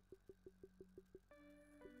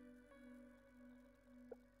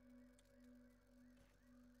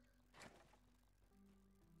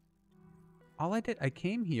 All I did, I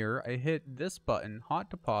came here, I hit this button,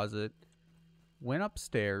 hot deposit, went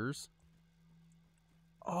upstairs.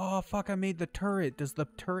 Oh, fuck, I made the turret. Does the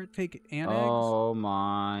turret take ant eggs? Oh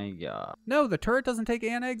my god. No, the turret doesn't take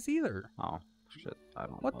ant eggs either. Oh, shit. I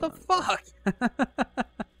don't know. What the that. fuck?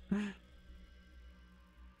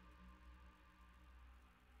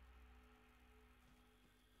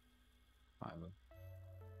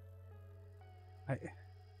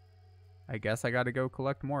 I guess I gotta go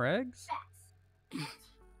collect more eggs?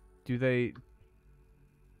 Do they...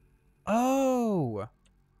 Oh!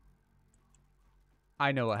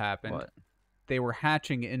 I know what happened. What? They were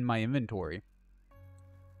hatching in my inventory.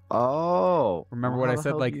 Oh. Remember well, what how I the said?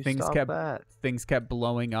 hell do Like you things stop kept that?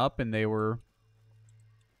 blowing up, and they were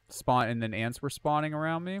and then ants were spawning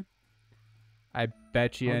around me. I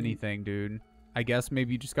bet you How do you- anything, dude. I guess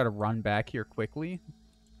maybe you just gotta run back here quickly.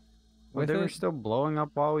 Well, they were still blowing up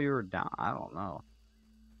while we were down. I don't know.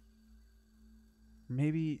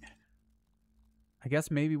 Maybe. I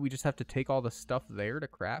guess maybe we just have to take all the stuff there to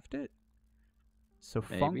craft it. So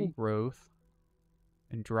Maybe. fungal growth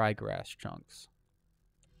and dry grass chunks.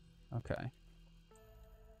 Okay.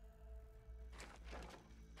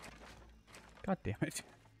 God damn it.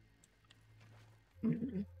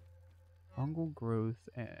 Fungal growth.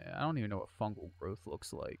 I don't even know what fungal growth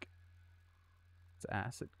looks like. It's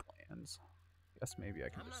acid glands. Guess maybe I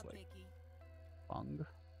can just like fung.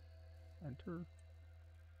 Enter.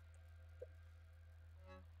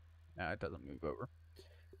 Nah, it doesn't move over.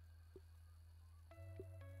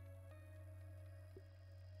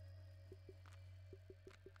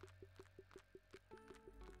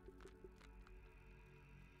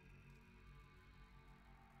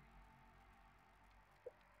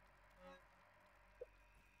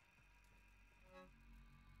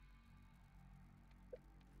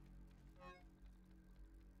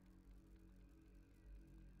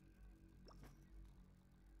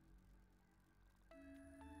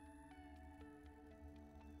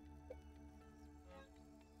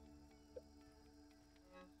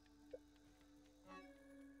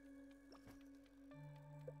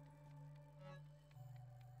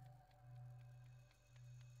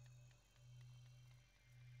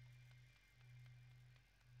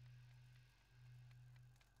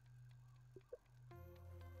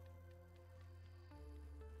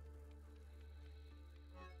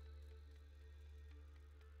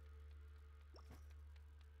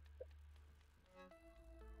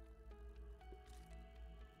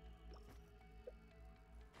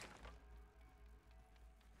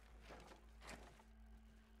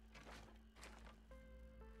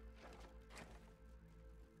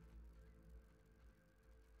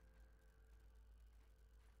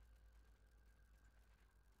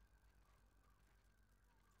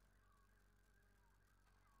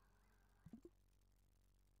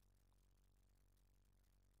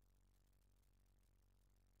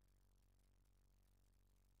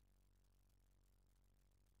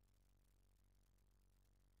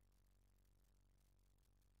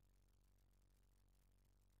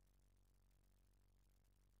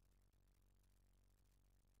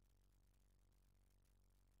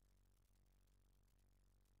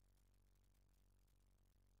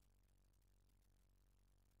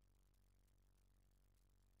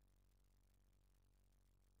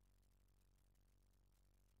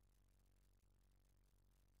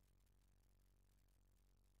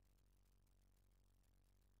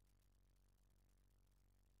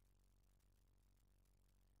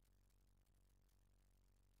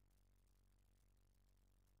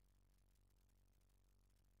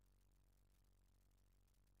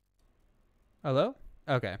 Hello?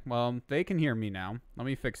 Okay, well, they can hear me now. Let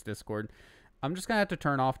me fix Discord. I'm just going to have to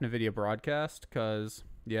turn off NVIDIA Broadcast because,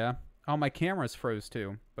 yeah. Oh, my camera's froze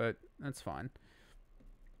too, but that's fine.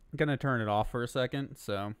 I'm going to turn it off for a second,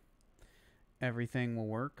 so everything will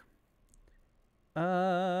work.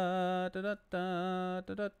 Hello?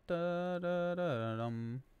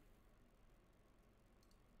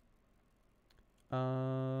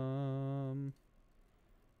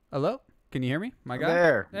 Can you hear me, my guy?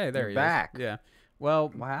 There. Hey, there You're he back. is. Yeah. Well,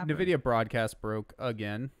 What happened? NVIDIA Broadcast broke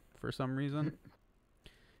again for some reason.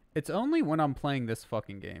 It's only when I'm playing this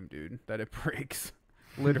fucking game, dude, that it breaks.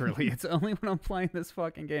 Literally, it's only when I'm playing this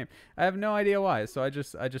fucking game. I have no idea why. So I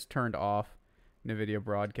just turned off NVIDIA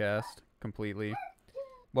Broadcast completely.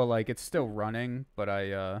 Well, like it's still running, but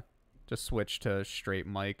I just switched to straight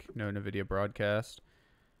mic, no NVIDIA Broadcast.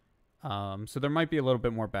 So there might be a little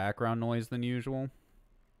bit more background noise than usual,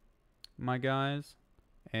 my guys.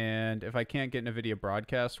 And if I can't get NVIDIA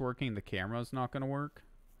Broadcast working, the camera's not going to work.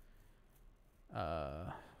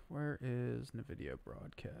 Where is NVIDIA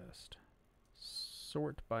Broadcast?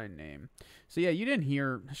 Sort by name. So yeah, you didn't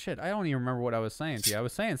hear shit. I don't even remember what I was saying to you. I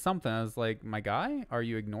was saying something. I was like, my guy, are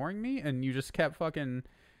you ignoring me? And you just kept fucking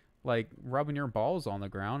like rubbing your balls on the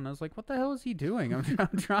ground. And I was like, what the hell is he doing? I'm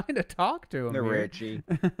trying to talk to him. The Richie.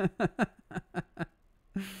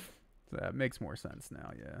 So that makes more sense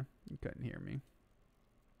now. Yeah, you couldn't hear me.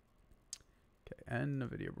 Okay, end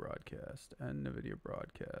NVIDIA Broadcast. End NVIDIA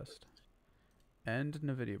Broadcast. End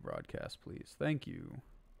NVIDIA Broadcast, please. Thank you.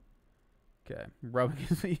 Okay, rubbing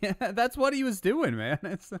his... Yeah, that's what he was doing, man.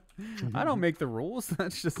 It's, I don't make the rules.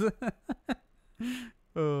 That's just...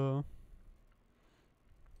 Oh,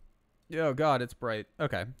 God, it's bright.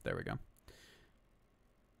 Okay, there we go.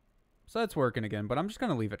 So that's working again, but I'm just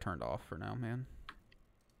going to leave it turned off for now, man.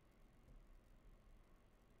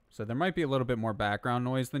 So there might be a little bit more background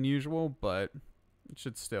noise than usual, but it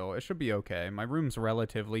should be okay. My room's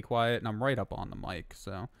relatively quiet, and I'm right up on the mic,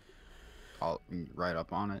 so... Right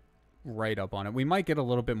up on it. Right up on it. We might get a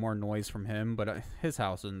little bit more noise from him, but his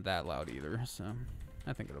house isn't that loud either, so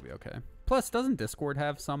I think it'll be okay. Plus, doesn't Discord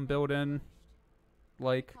have some built-in,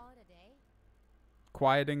 like,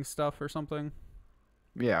 quieting stuff or something?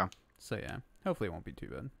 Yeah. So yeah, hopefully it won't be too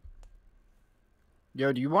bad.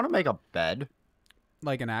 Yo, do you want to make a bed?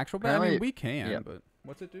 Like an actual bed? I mean, we can, but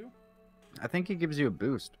what's it do? I think it gives you a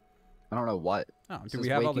boost. I don't know what. Oh, do we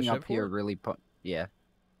have all the shit up here for it? really yeah.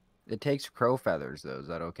 It takes crow feathers, though. Is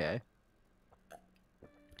that okay?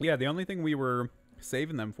 Yeah, the only thing we were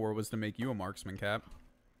saving them for was to make you a marksman cap,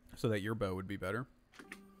 so that your bow would be better.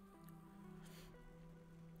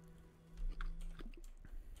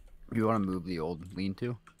 You want to move the old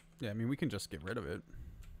lean-to? Yeah, I mean, we can just get rid of it.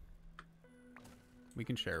 We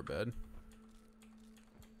can share a bed.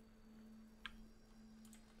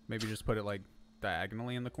 Maybe just put it, like,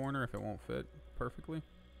 diagonally in the corner if it won't fit perfectly.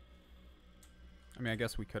 I mean, I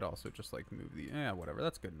guess we could also just, like, move the... Yeah, whatever.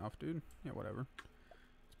 That's good enough, dude. Yeah, whatever.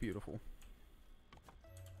 It's beautiful.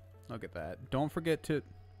 Look at that. Don't forget to...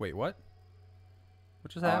 Wait, what?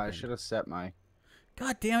 What just happened? I should have set my...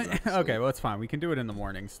 God damn it. Okay, well, it's fine. We can do it in the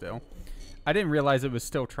morning still. I didn't realize it was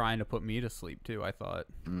still trying to put me to sleep, too. I thought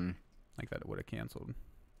like that it would have canceled.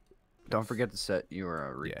 Don't forget to set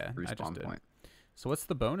your respawn point. So what's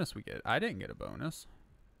the bonus we get? I didn't get a bonus.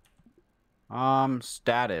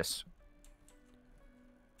 Status.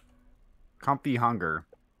 Comfy hunger.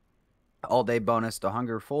 All day bonus to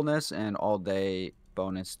hunger fullness and all day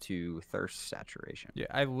bonus to thirst saturation. Yeah,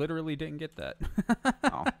 I literally didn't get that.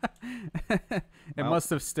 Oh. It must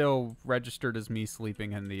have still registered as me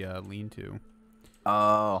sleeping in the lean-to.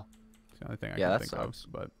 Oh. It's the only thing I can think of.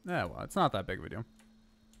 But, yeah, well, it's not that big of a deal.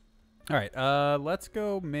 All right, let's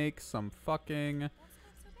go make some fucking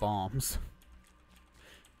bombs.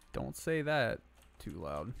 Don't say that too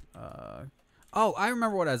loud. Oh, I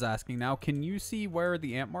remember what I was asking now. Can you see where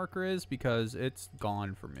the ant marker is? Because it's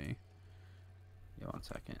gone for me. Yeah, 1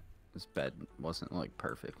 second. This bed wasn't like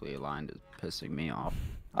perfectly aligned. It's pissing me off.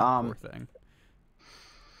 Poor thing.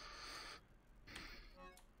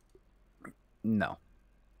 No.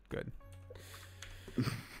 Good.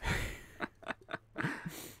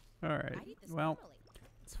 All right. Well,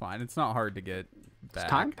 it's fine. It's not hard to get back. Does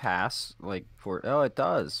time pass like for? Oh, it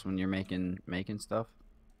does when you're making stuff.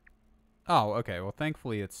 Oh, okay. Well,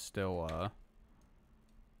 thankfully it's still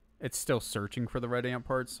searching for the red ant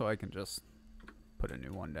parts, so I can just put a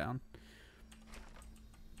new one down.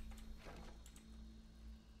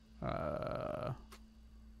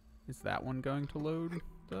 Is that one going to load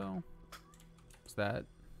though? Is that?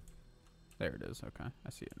 There it is. Okay, I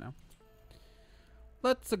see it now.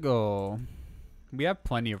 Let's go. We have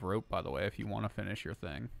plenty of rope, by the way, if you want to finish your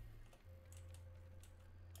thing.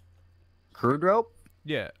 Crude rope?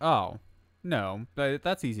 Yeah. Oh. No, but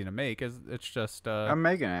that's easy to make. It's just I'm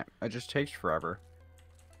making it. It just takes forever.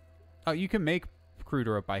 Oh, you can make crude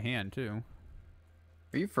rope by hand too.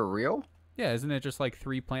 Are you for real? Yeah, isn't it just like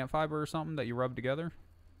 3 plant fiber or something that you rub together?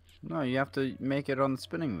 No, you have to make it on the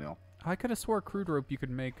spinning wheel. I could have swore crude rope you could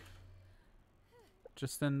make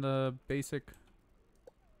just in the basic.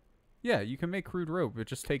 Yeah, you can make crude rope. It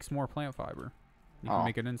just takes more plant fiber. You can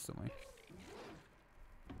make it instantly.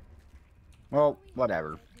 Well,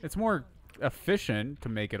 whatever. It's more efficient to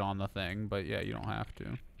make it on the thing, but yeah, you don't have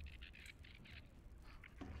to.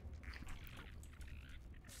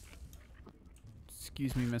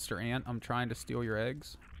 Excuse me, Mr. Ant. I'm trying to steal your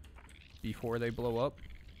eggs before they blow up.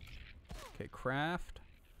 Okay, craft.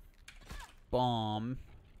 Bomb.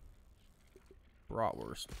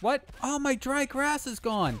 Bratwurst. What? Oh, my dry grass is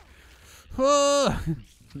gone. Oh.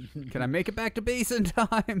 Can I make it back to base in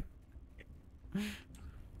time?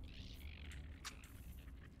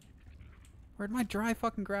 Where'd my dry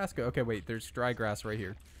fucking grass go? Okay, wait. There's dry grass right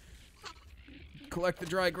here. Collect the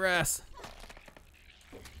dry grass.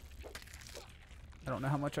 I don't know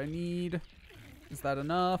how much I need. Is that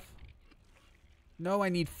enough? No, I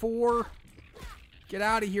need 4. Get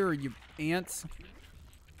out of here, you ants.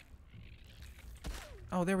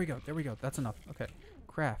 Oh, there we go. There we go. That's enough. Okay.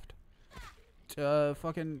 Craft.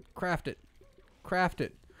 Fucking craft it. Craft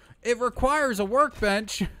it. It requires a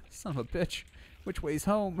workbench. Son of a bitch. Which way's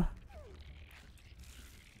home?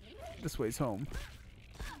 This way's home.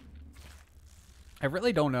 I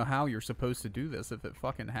really don't know how you're supposed to do this if it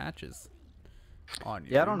fucking hatches on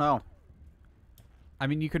you. Yeah, I don't know. I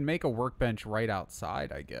mean, you can make a workbench right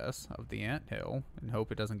outside, I guess, of the anthill and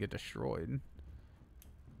hope it doesn't get destroyed.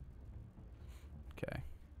 Okay.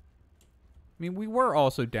 I mean, we were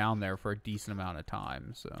also down there for a decent amount of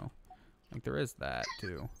time, so like there is that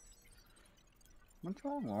too. What's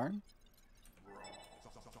wrong, Lauren?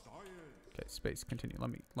 Okay, space. Continue.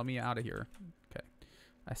 Let me out of here. Okay,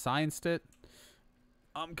 I scienced it.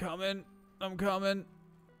 I'm coming. I'm coming.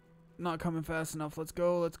 Not coming fast enough. Let's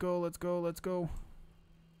go. Let's go. Let's go. Let's go.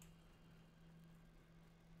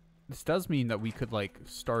 This does mean that we could like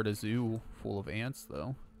start a zoo full of ants,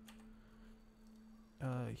 though.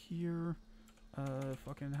 Here.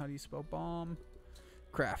 Fucking, how do you spell bomb?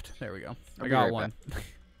 Craft. There we go. I got right one.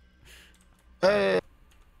 Hey.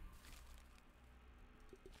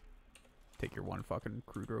 Take your one fucking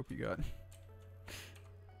crude rope you got.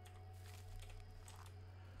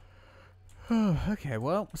 Okay,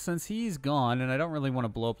 well, since he's gone, and I don't really want to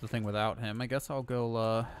blow up the thing without him, I guess I'll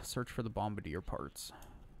go search for the bombardier parts.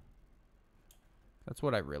 That's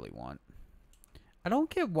what I really want. I don't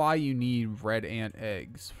get why you need red ant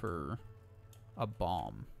eggs for a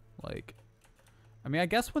bomb. Like, I mean, I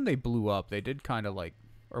guess when they blew up, they did kind of like,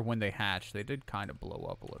 or when they hatched, they did kind of blow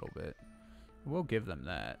up a little bit. We'll give them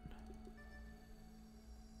that.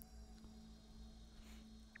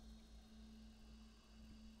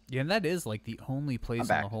 Yeah, and that is like the only place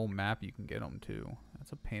on the whole map you can get them to.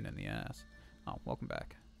 That's a pain in the ass. Oh, welcome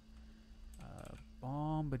back.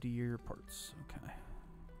 Bombardier parts. Okay.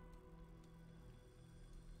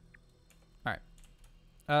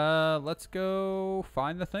 Alright. Let's go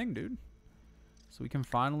find the thing, dude. So we can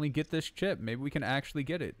finally get this chip. Maybe we can actually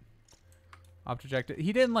get it. Optejac.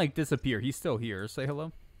 He didn't like disappear. He's still here. Say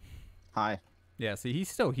hello. Hi. Yeah, see, he's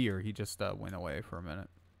still here. He just went away for a minute.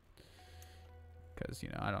 Because, you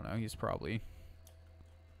know, I don't know. He's probably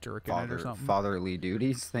jerking it or something. Fatherly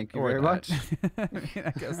duties. Thank you very much. I mean,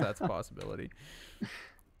 I guess that's a possibility. All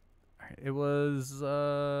right, it was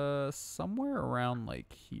somewhere around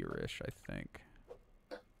like here-ish, I think.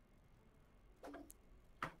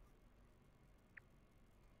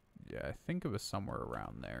 Yeah, I think it was somewhere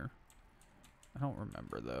around there. I don't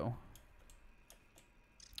remember though.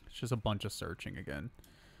 It's just a bunch of searching again.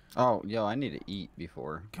 Oh, yo, I need to eat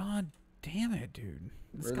before. God damn it, dude.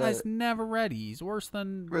 This guy's never ready. He's worse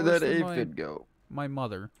than Where'd that aphid go? My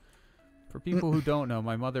mother. For people who don't know,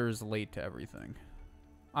 my mother is late to everything.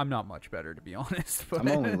 I'm not much better, to be honest. But I'm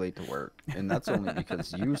only late to work, and that's only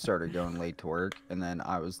because you started going late to work, and then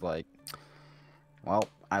I was like, well,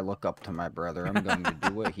 I look up to my brother. I'm going to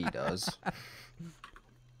do what he does.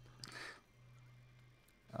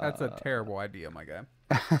 That's a terrible idea, my guy.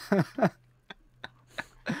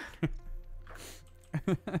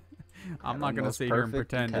 I'm not going to sit here and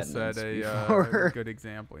pretend to set a good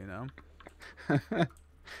example, you know?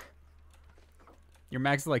 Your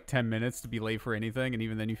max is like 10 minutes to be late for anything, and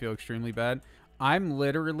even then you feel extremely bad. I'm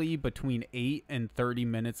literally between 8 and 30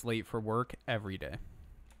 minutes late for work every day.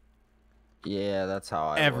 Yeah, that's how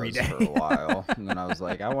I Every was day. for a while. And then I was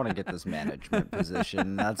like, I want to get this management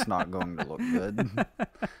position. That's not going to look good.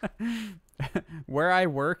 Where I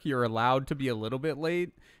work, you're allowed to be a little bit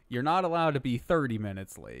late. You're not allowed to be 30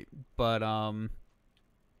 minutes late, but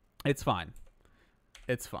it's fine.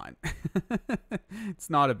 It's fine. It's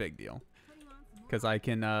not a big deal because I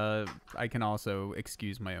can also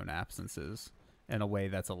excuse my own absences in a way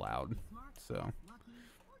that's allowed. So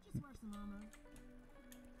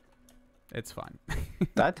it's fine.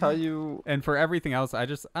 Did I tell you? And for everything else, I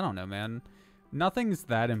don't know, man. Nothing's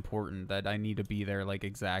that important that I need to be there like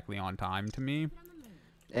exactly on time to me.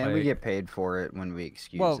 And like, we get paid for it when we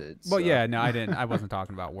excuse it. Well, so. yeah, no, I didn't. I wasn't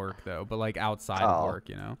talking about work though, but like outside of work,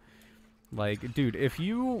 you know. Like, dude, if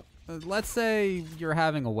you let's say you're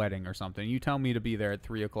having a wedding or something, you tell me to be there at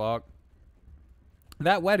 3 o'clock.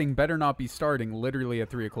 That wedding better not be starting literally at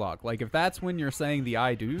 3 o'clock. Like, if that's when you're saying the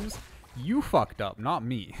I do's, you fucked up, not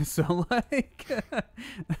me. So like,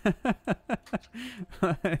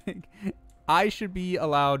 like, I should be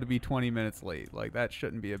allowed to be 20 minutes late. Like, that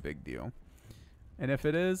shouldn't be a big deal. And if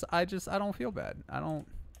it is, I don't feel bad. I don't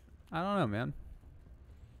know, man.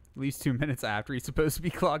 At least 2 minutes after he's supposed to be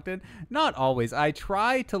clocked in. Not always. I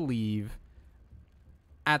try to leave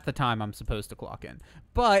at the time I'm supposed to clock in.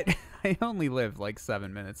 But I only live like 6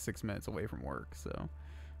 minutes away from work, so.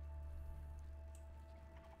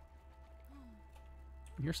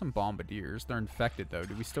 Here's some bombardiers. They're infected, though.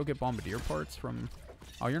 Do we still get bombardier parts from...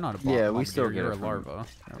 Oh, you're not a bombardier. Yeah, we still get You're it a from... larva.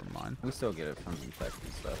 Never mind. We still get it from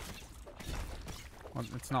infected stuff. Well,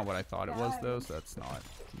 it's not what I thought it was, though, so that's not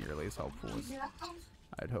nearly as helpful as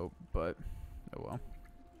I'd hope, but oh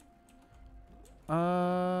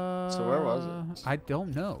well. So where was it? I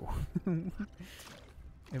don't know.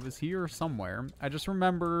 It was here somewhere. I just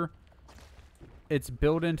remember it's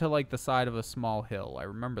built into like the side of a small hill. I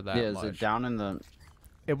remember that much. Yeah, is it down in the...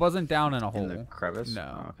 It wasn't down in a hole. In the crevice?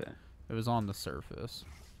 No. Oh, okay. It was on the surface.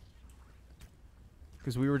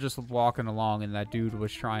 Because we were just walking along and that dude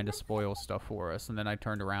was trying to spoil stuff for us. And then I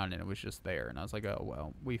turned around and it was just there. And I was like, oh,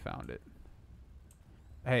 well, we found it.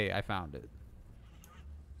 Hey, I found it.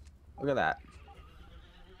 Look at that.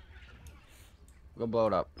 Go blow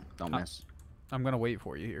it up. Don't miss. I'm going to wait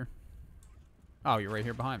for you here. Oh, you're right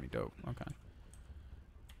here behind me. Dope. Okay.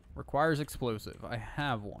 Requires explosive. I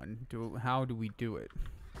have one. How do we do it?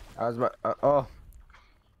 I was about... oh.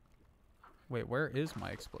 Wait, where is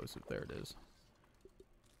my explosive? There it is.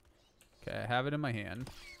 Okay, I have it in my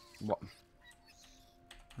hand. What?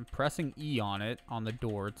 I'm pressing E on it, on the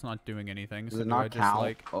door. It's not doing anything. Does So it do not I just count?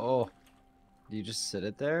 like... Oh. Do you just sit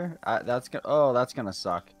it there? That's gonna... Oh, that's gonna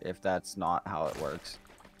suck if that's not how it works.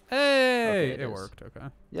 Hey! Okay, it worked, okay.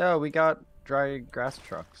 Yeah, we got dry grass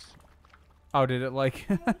trucks. Oh, did it like...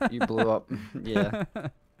 You blew up. Yeah.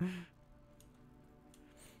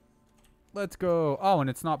 Let's go. Oh, and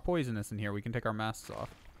it's not poisonous in here. We can take our masks off.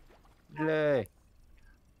 Yay.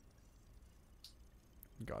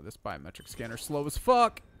 God, this biometric scanner's slow as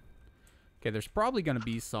fuck. Okay, there's probably going to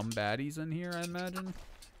be some baddies in here, I imagine.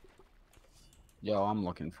 Yo, I'm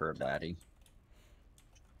looking for a baddie.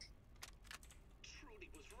 Trudy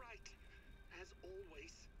was right. As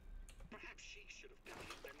always. Perhaps she should have been the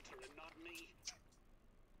inventor and not me.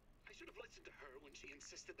 I should have listened to her when she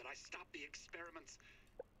insisted that I stop the experiments.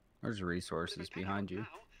 There's resources behind you.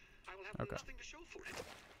 Now, I will have nothing to show for it.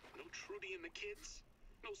 No Trudy and the kids.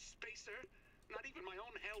 No spacer. Not even my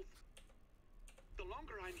own health. The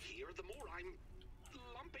longer I'm here, the more I'm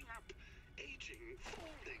lumping up, aging,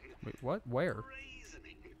 folding. Wait, what? Where?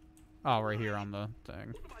 Raisening. Oh, right here on the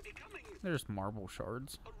thing. What am I becoming? There's marble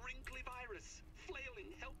shards. A wrinkly virus,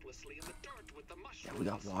 flailing helplessly in the dirt with the mushrooms. Yeah, we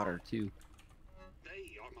got water too.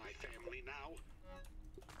 They are my family now.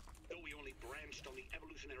 Though we only branched on the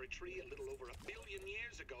evolutionary tree a little over 1 billion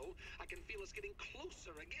years ago, I can feel us getting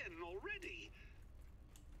closer again already.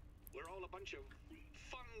 We're all a bunch of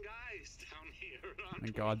fun guys down here, aren't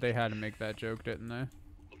Thank God they had to make that joke, didn't they?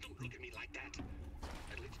 Oh, don't look at me like that.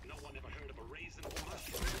 At least no one ever heard of a raisin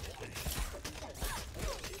mushroom.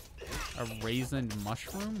 A raisined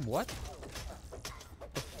mushroom? What?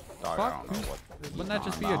 Dog, I don't know what. Wouldn't that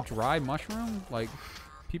just be a dry mushroom? Like,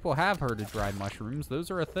 people have heard of dried mushrooms. Those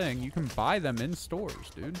are a thing. You can buy them in stores,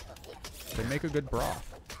 dude. They make a good broth.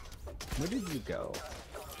 Where did you go?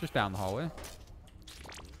 Just down the hallway.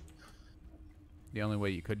 The only way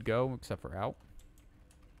you could go, except for out.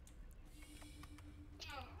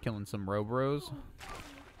 Killing some Robros.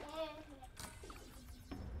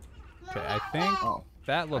 Okay, I think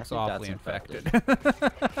that looks awfully infected.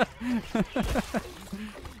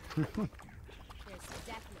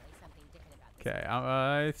 Okay,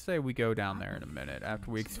 I say we go down there in a minute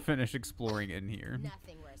after we finish exploring in here.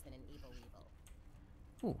 Nothing worse than an evil weevil.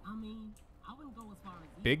 Ooh. I mean, I wouldn't go as far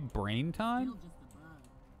as Big brain time? still just a bug.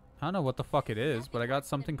 I don't know what the fuck it is, but I got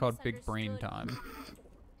something called big brain time.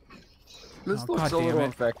 This Oh, looks God a damn little it.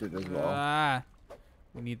 infected as well. Ah,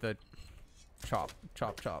 we need the chop.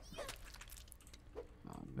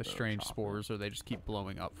 The strange spores, or they just keep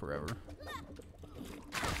blowing up forever.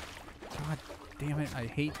 God damn it, I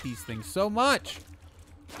hate these things so much!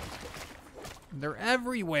 They're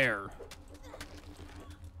everywhere!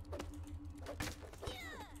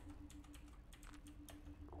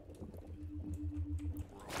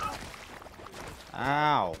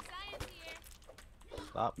 Ow!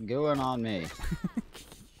 Stop going on me.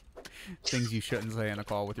 Things you shouldn't say in a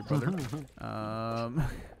call with your brother. I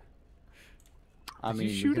Did mean,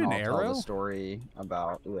 you shoot we can an all arrow? tell the story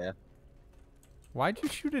about. Yeah, Why'd you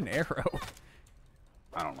shoot an arrow?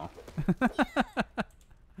 I don't know.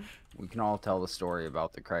 We can all tell the story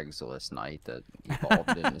about the Craigslist night that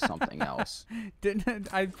evolved into something else.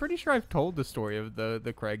 I'm pretty sure I've told the story of the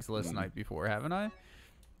Craigslist night before, haven't I?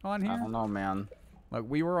 On here? I don't know, man. Like,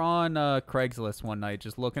 we were on Craigslist one night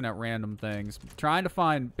just looking at random things, trying to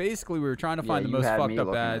find, basically we were trying to find the you most had fucked me up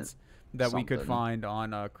looking at ads that we could something. find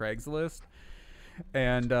on Craigslist.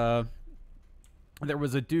 And there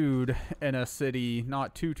was a dude in a city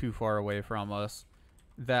not too far away from us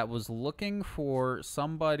that was looking for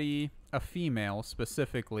somebody, a female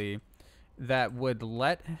specifically, that would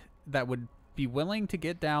be willing to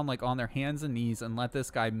get down like on their hands and knees and let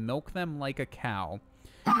this guy milk them like a cow.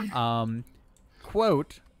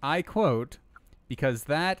 Quote, I quote, because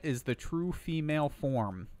that is the true female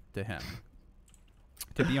form to him.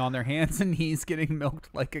 To be on their hands and knees getting milked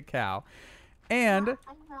like a cow. And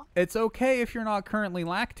it's okay if you're not currently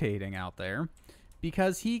lactating out there,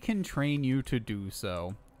 because he can train you to do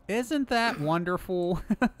so. Isn't that wonderful?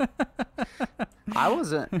 I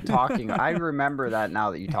wasn't talking. I remember that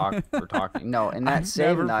now that you were talking. No, in that I same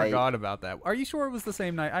never night. forgot about that. Are you sure it was the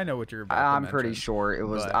same night? I know what you're about to I'm pretty mention, sure it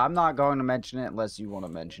was. but- I'm not going to mention it unless you want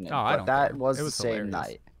to mention it. Oh, I but don't that care. was It the was same hilarious.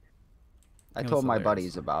 night. I It was told my hilarious.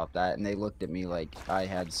 buddies about that, and they looked at me like I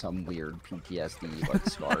had some weird PTSD like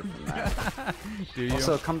scar from that. Do you?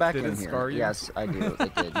 Also, come back Did in it here. scar you? Yes, I do.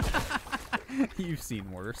 It did. You've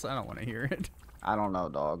seen worse. I don't want to hear it. I don't know,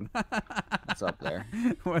 dog. What's up there?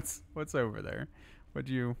 What's over there? What'd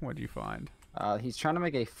you find? He's trying to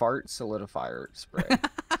make a fart solidifier spray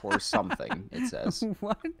for something. It says.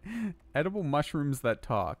 What? Edible mushrooms that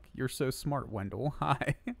talk. You're so smart, Wendell.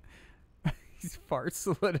 Hi. He's fart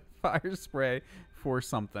solidifier spray for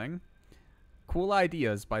something. Cool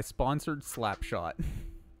ideas by sponsored Slapshot.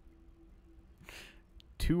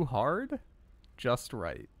 Too hard? Just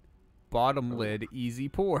right. Bottom lid, easy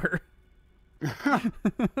pour.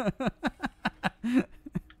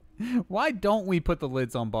 Why don't we put the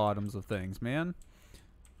lids on bottoms of things, man?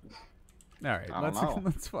 All right, I don't know.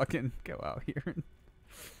 let's fucking go out here.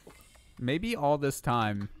 Maybe all this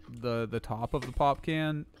time, the top of the pop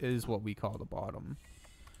can is what we call the bottom,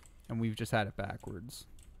 and we've just had it backwards.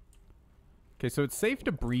 Okay, so it's safe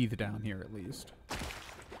to breathe down here at least.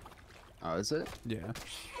 Oh, is it? Yeah.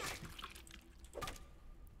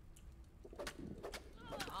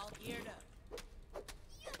 All geared up.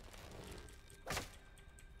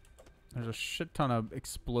 There's a shit ton of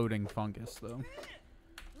exploding fungus though.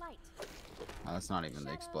 Light. Oh, that's not even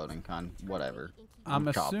the exploding kind. Whatever.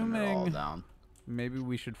 I'm chopping it all assuming down. maybe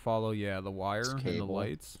we should follow, the wire and the cable.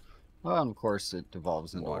 lights. Well, and of course it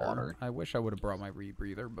devolves into water. I wish I would have brought my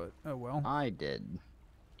rebreather, but oh well. I did.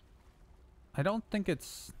 I don't think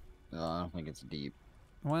it's. I don't think it's deep.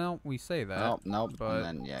 Well, we say that. Nope, nope. but-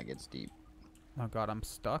 And then, yeah, it gets deep. Oh god, I'm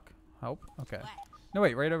stuck. Help. Okay. No,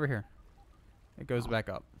 wait, right over here. It goes back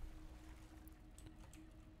up.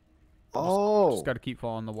 Oh! Just got to keep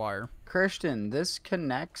following the wire. Christian, this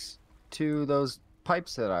connects to those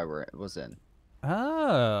pipes that I was in.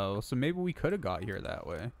 Oh, so maybe we could have got here that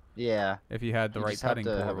way Yeah. if you had the You right just have cutting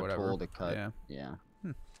to tool have or a whatever. tool to cut. Yeah.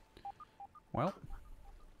 Yeah. Well,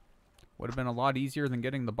 would have been a lot easier than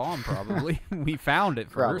getting the bomb probably. We found it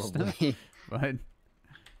first. Probably. But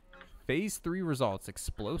phase 3 results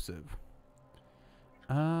explosive.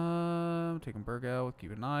 Taking Berg out,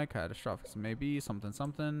 keep an eye, catastrophic maybe, something.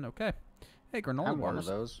 Okay. Hey, granola I'm bars. one of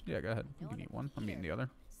those. Yeah, go ahead. You can eat one. I'm eating the other.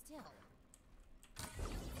 Still.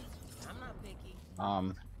 I'm not picky.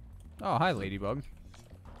 Oh, hi, Ladybug.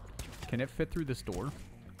 Can it fit through this door?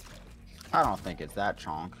 I don't think it's that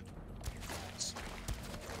chonk.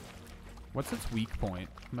 What's its weak point?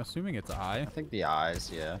 I'm assuming it's eye. I think the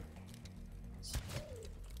eyes, yeah.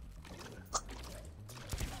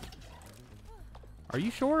 Are you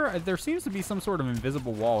sure? There seems to be some sort of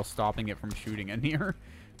invisible wall stopping it from shooting in here.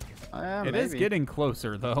 It is Maybe. getting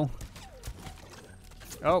closer, though.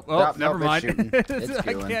 Oh, Nope, never nope, mind. it's shooting. It's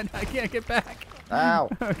I doing. can't get back. Ow.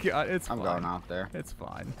 Oh god, it's I'm fine. going out there. It's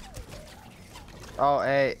fine. Oh,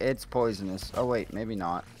 hey, it's poisonous. Oh, wait, maybe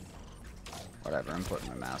not. Whatever, I'm putting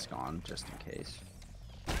my mask on just in case.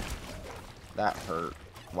 That hurt.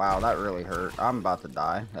 Wow, that really hurt. I'm about to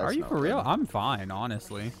die. That's Are you no for real? good. I'm fine,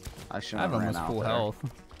 honestly. I I shouldn't have have ran almost out full there. health.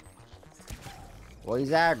 Well,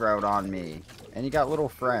 he's aggroed on me. And he got little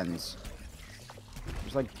friends.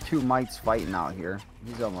 There's like 2 mites fighting out here.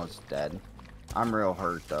 He's almost dead. I'm real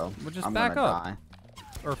hurt, though. Well, just I'm back gonna up. die.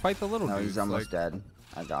 Or fight the little No, dudes. he's almost like, dead.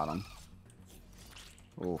 I got him.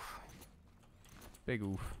 Oof. Big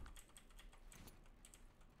oof.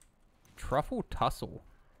 Truffle Tussle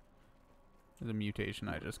is a mutation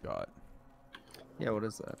I just got. Yeah, what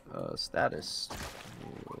is that? Status.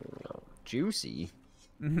 Juicy.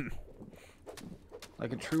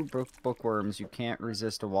 Like a true bookworms, you can't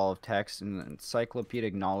resist a wall of text, and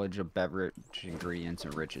encyclopedic knowledge of beverage ingredients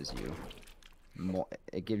enriches you.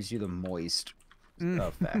 It gives you the moist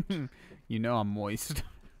effect. You know I'm moist.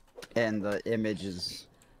 And the image is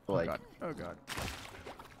like Oh god.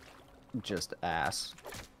 just ass.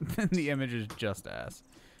 The image is just ass.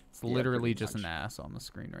 It's Yeah, literally pretty just much. an ass on the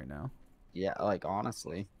screen right now. Yeah, like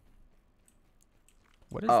honestly.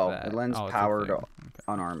 What is Oh, that? it lends Oh, it's a power to thing. Okay.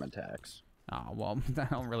 unarmed attacks. Oh, well, I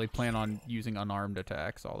don't really plan on using unarmed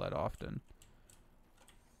attacks all that often.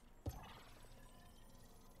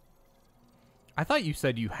 I thought you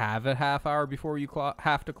said you have a half hour before you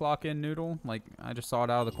have to clock in, Noodle. Like, I just saw it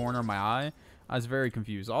out of the corner of my eye. I was very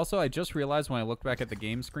confused. Also, I just realized when I looked back at the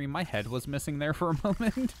game screen, my head was missing there for a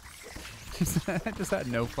moment. I just had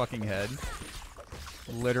no fucking head.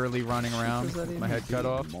 Literally running around with my head cut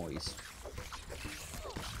off. Moist.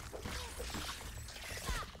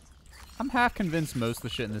 I'm half convinced most of the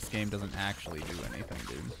shit in this game doesn't actually do anything,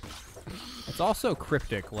 dude. It's also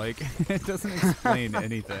cryptic, like, it doesn't explain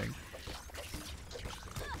anything.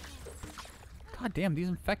 God damn, these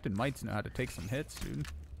infected mites know how to take some hits, dude.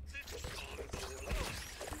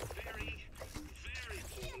 Very, very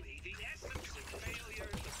poorly. The essence of failure,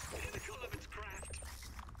 the pinnacle of its craft.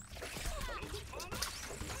 Local fauna,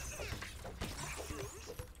 mushrooms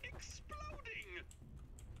exploding.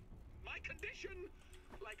 My condition,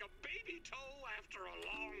 like a baby toe after a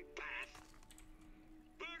long bath.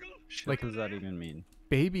 Burgle, What does that even mean?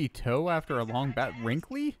 Baby toe after a long bat.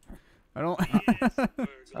 Wrinkly? I don't.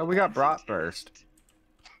 Oh, we got Bratburst.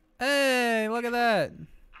 Hey, look at that.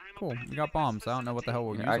 Cool. We got bombs. I don't know what the hell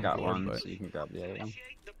we'll use I them got for, one, but so you can grab the other one.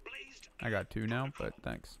 I got 2 now, but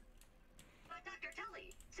thanks. But Dr.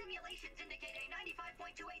 Tully, simulations indicate a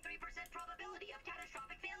 95.283% probability of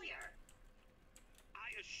catastrophic failure.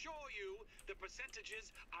 I assure you, the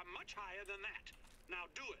percentages are much higher than that.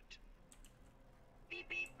 Now do it. Beep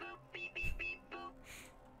beep boop, beep beep beep boop.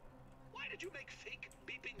 Why did you make fake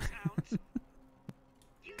beeping sounds?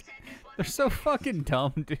 You said this was They're so fucking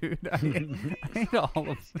dumb, dude. I hate all of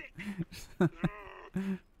them.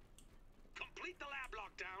 Complete the lab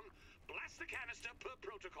lockdown, blast the canister per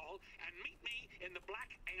protocol, and meet me in the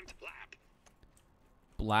Black Ant Lab.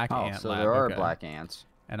 Black Oh, ant so lab. there are Okay. black ants.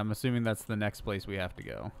 And I'm assuming that's the next place we have to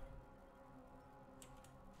go.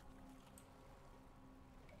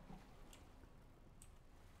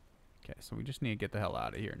 Okay, so we just need to get the hell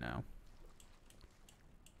out of here now.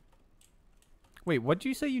 Wait, what did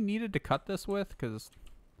you say you needed to cut this with? Because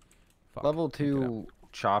Level 2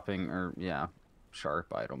 chopping, or yeah,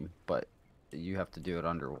 sharp item, but you have to do it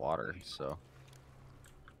underwater, so.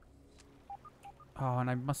 Oh, and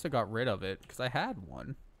I must have got rid of it because I had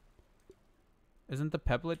one. Isn't the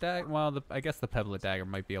Pebblet Dagger? Well, I guess the Pebblet Dagger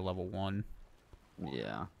might be a level 1.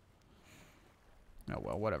 Yeah. Oh,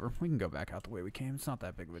 well, whatever. We can go back out the way we came. It's not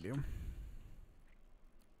that big of a deal.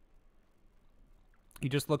 You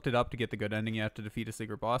just looked it up to get the good ending. You have to defeat a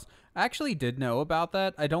secret boss. I actually did know about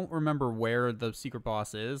that. I don't remember where the secret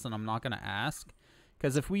boss is, and I'm not going to ask.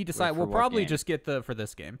 Because if we decide, we'll probably just get the, for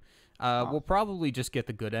this game, we'll probably just get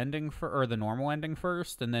the good ending or the normal ending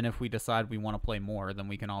first, and then if we decide we want to play more, then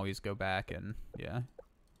we can always go back and, yeah.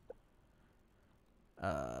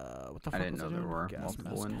 What the fuck I didn't was know I there doing? were Gas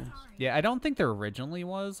multiple mask. endings. Yeah, I don't think there originally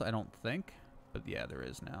was, I don't think. But yeah, there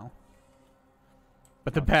is now.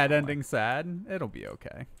 But the bad ending's sad. It'll be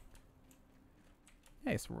okay.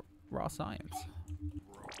 Hey, it's raw science.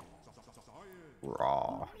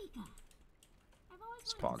 Raw. Mika, I've always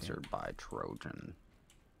Sponsored by Trojan.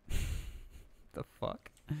 The fuck?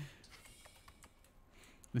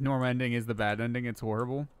 The normal ending is the bad ending. It's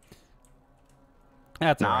horrible.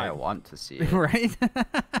 That's Now alright. I want to see it. Right?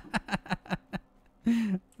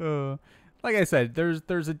 Like I said,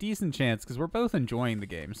 there's a decent chance because we're both enjoying the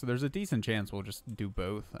game, so there's a decent chance we'll just do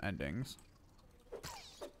both endings.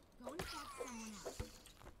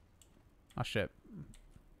 Oh shit.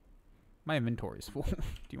 My inventory's full. Do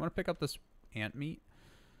you want to pick up this ant meat?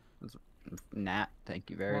 Nat, thank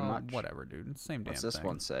you very Well, much. Whatever, dude. It's the same damn What's this thing.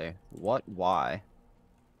 one say? What? Why?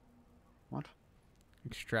 What?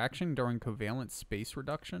 Extraction during covalent space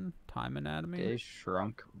reduction. Time anatomy. Day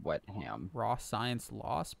shrunk wet ham. Raw science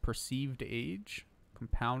loss. Perceived age.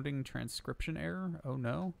 Compounding transcription error. Oh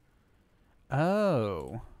no.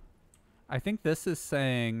 Oh. I think this is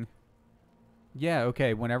saying... Yeah,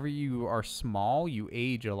 okay. Whenever you are small, you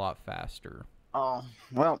age a lot faster. Oh,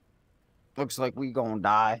 well, looks like we gonna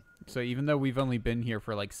die. So even though we've only been here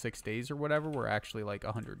for like 6 days or whatever, we're actually like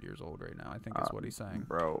 100 years old right now, I think is what he's saying.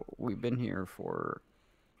 Bro, we've been here for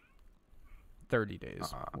 30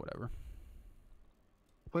 days, whatever.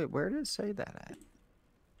 Wait, where did it say that at?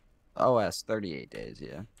 OS, 38 days,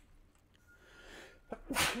 yeah.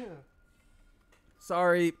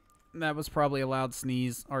 Sorry, that was probably a loud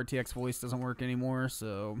sneeze. RTX voice doesn't work anymore,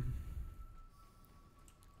 so...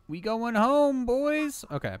 We going home, boys!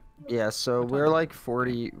 Okay. Yeah, so we're like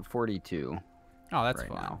 42 Oh, that's right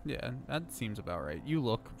fine. now. Yeah, that seems about right. You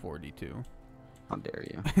look 42. How dare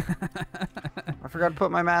you. I forgot to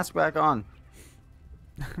put my mask back on.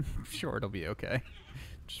 I'm sure it'll be okay.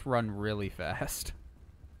 Just run really fast.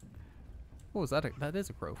 What was that? That is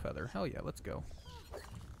a crow feather. Hell yeah, let's go.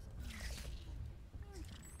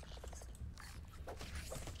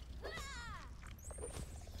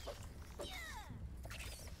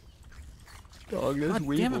 Dog, this God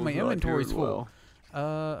damn it, my weevil's not inventory's doing full.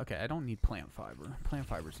 well. Okay, I don't need plant fiber. Plant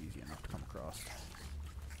fiber's easy enough to come across.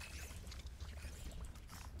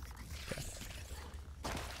 Okay.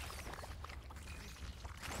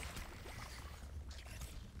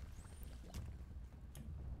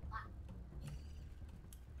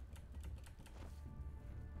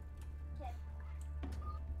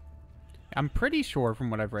 I'm pretty sure from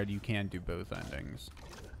what I've read you can do both endings.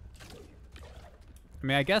 I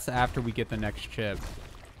mean, I guess after we get the next chip,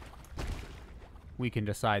 we can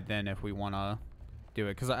decide then if we want to do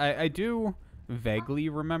it. Because I do vaguely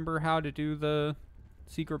remember how to do the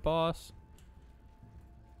secret boss.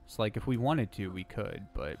 It's like if we wanted to, we could.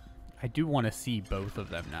 But I do want to see both of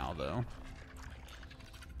them now, though.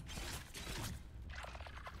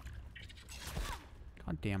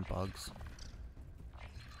 Goddamn bugs.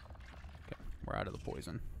 Okay, we're out of the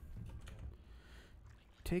poison.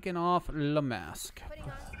 Taking off the mask. Putting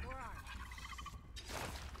on some more armor.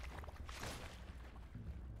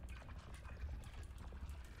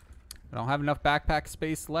 I don't have enough backpack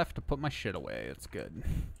space left to put my shit away. It's good.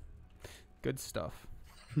 Good stuff.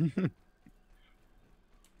 Did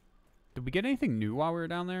we get anything new while we were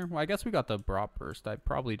down there? Well, I guess we got the Brop Burst. I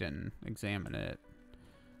probably didn't examine it.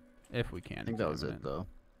 If we can. I think that was it, though.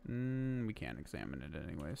 We can't examine it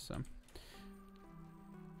anyway, so.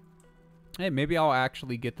 Hey, maybe I'll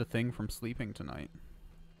actually get the thing from sleeping tonight.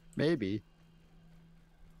 Maybe.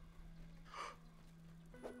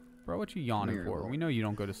 Bro, what you yawning Weird. for? We know you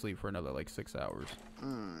don't go to sleep for another, like, 6 hours.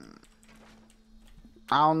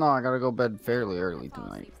 I don't know. I gotta go to bed fairly early Fall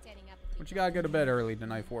tonight. asleep standing up if we What you gotta go to bed early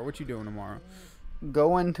tonight for? What you doing tomorrow?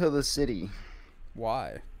 Go into the city.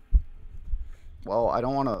 Why? Well, I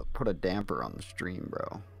don't want to put a damper on the stream,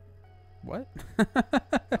 bro. What?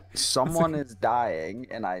 Someone is dying,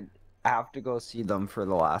 and I have to go see them for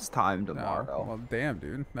the last time No, tomorrow. well, damn,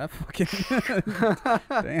 dude. That fucking...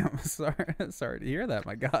 damn, sorry to hear that,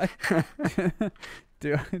 my guy.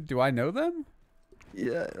 do I know them?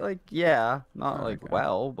 Yeah, like, yeah. Not Oh, like okay.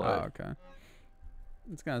 well, but... Oh, okay. I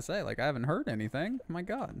was gonna say, like, I haven't heard anything. My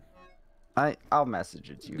god. I'll message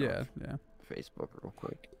it to you Yeah, yeah. on Facebook real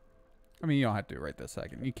quick. I mean, you don't have to right this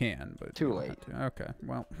second. You can, but... Too you don't late. have to. Okay,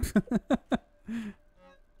 well...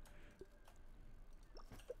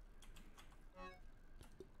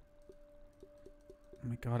 Oh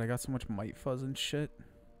my god, I got so much mite fuzz and shit.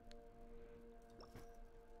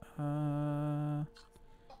 Okay,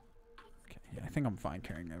 yeah, I think I'm fine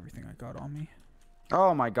carrying everything I got on me.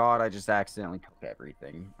 Oh my god, I just accidentally took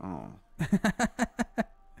everything. Oh.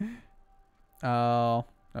 Oh,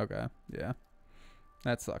 okay, yeah.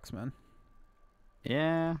 That sucks, man.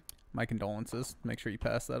 Yeah. My condolences. Make sure you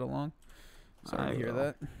pass that along. Sorry I to hear will.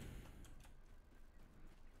 that. At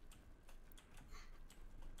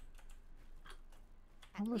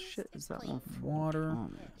How the least shit is it's that clean. one for? Water. Oh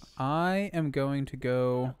my god. I am going to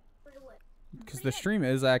go... Because the stream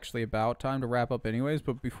is actually about time to wrap up anyways,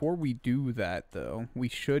 but before we do that, though, we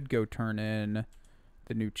should go turn in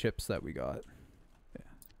the new chips that we got.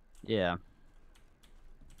 Yeah.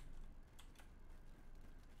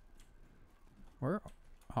 Where?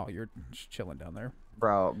 Oh, you're just chilling down there.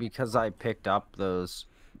 Bro, because I picked up those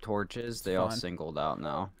torches, they all fine. singled out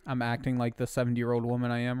now. I'm acting like the 70-year-old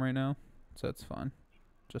woman I am right now. so it's fine.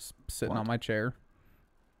 Just sitting What? on my chair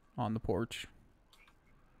on the porch.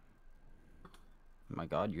 Oh my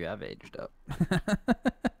god, you have aged up.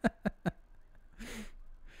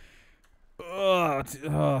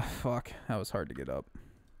 Oh, fuck. That was hard to get up.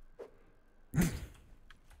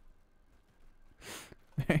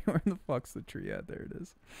 Hey, where the fuck's the tree at? There it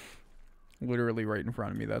is. Literally right in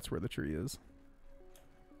front of me. That's where the tree is.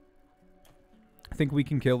 I think we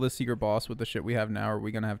can kill this secret boss with the shit we have now, or are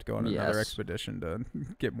we gonna have to go on another Yes. expedition to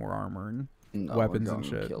get more armor and No, weapons we're and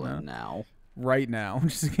going to shit? kill No? it now. Right now.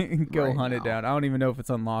 Just go Right hunt it now. down. I don't even know if it's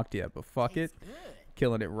unlocked yet, but fuck it. It's good.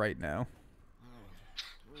 Killing it right now.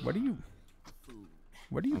 What are you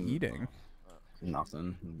eating?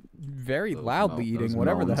 Nothing. Very Those loudly mo- those eating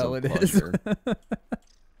whatever the moans hell of it is. pleasure.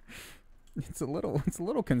 It's a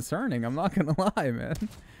little concerning, I'm not gonna lie, man.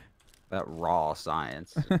 That raw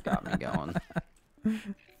science got me going.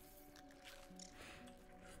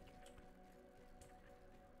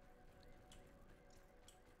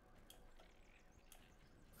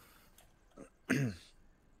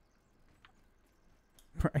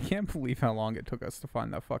 I can't believe how long it took us to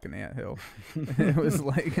find that fucking anthill. It was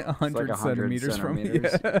like 100 100 centimeters from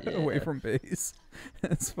centimeters. away Yeah. from base.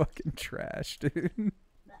 It's fucking trash, dude.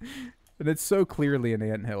 And it's so clearly an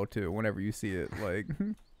anthill too. Whenever you see it, like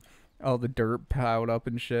all the dirt piled up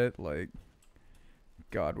and shit. Like,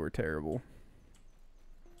 God, we're terrible.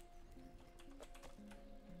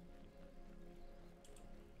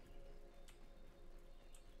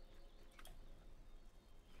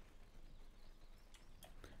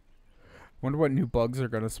 Wonder what new bugs are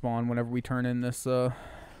gonna spawn whenever we turn in this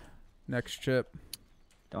next chip.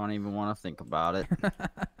 Don't even want to think about it.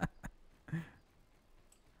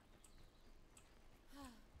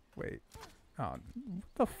 Wait. Oh, what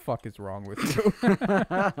the fuck is wrong with you?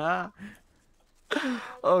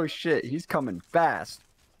 Oh shit, he's coming fast.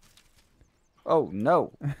 Oh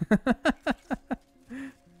no,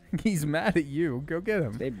 He's mad at you. Go get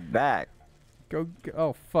him. they back.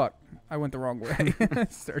 Oh fuck! I went the wrong way.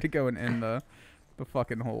 Started going in the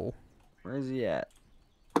fucking hole. Where is he at?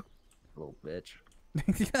 Little bitch.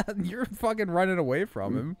 Yeah, you're fucking running away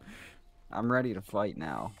from him. I'm ready to fight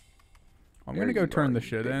now. I'm There gonna go you turn are, the you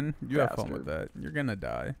shit big in. You have fun with bastard. that. You're gonna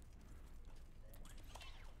die.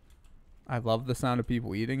 I love the sound of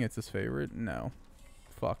people eating. It's his favorite. No.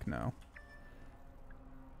 Fuck no.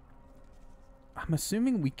 I'm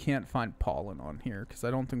assuming we can't find pollen on here, because I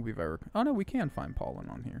don't think we've ever... Oh, no, we can find pollen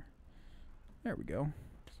on here. There we go.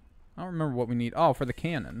 I don't remember what we need. Oh, for the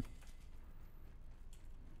cannon.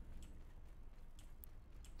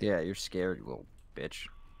 Yeah, you're scared, you little bitch.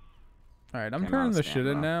 Alright, I'm Came turning out the of shit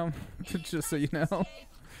in stamina. now, just so you know. How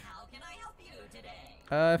can I help you today?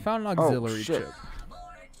 I found an auxiliary shit. chip.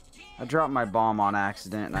 I dropped my bomb on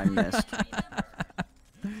accident and I missed.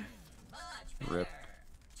 Rip.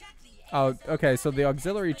 Oh, okay, so the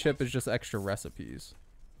auxiliary chip is just extra recipes.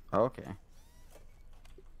 Okay.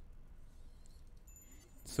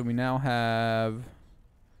 So we now have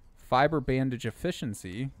fiber bandage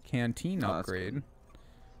efficiency, canteen Oh, that's upgrade good.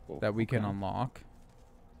 Cool, that we can okay. unlock.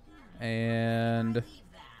 And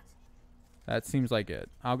that seems like it.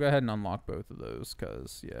 I'll go ahead and unlock both of those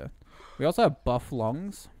because, yeah. We also have buff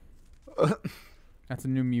lungs. That's a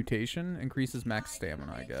new mutation. Increases max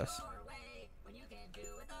stamina, I guess.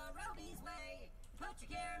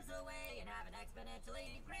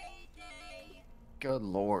 Good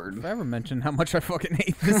lord. Have I ever mentioned how much I fucking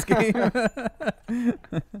hate this game?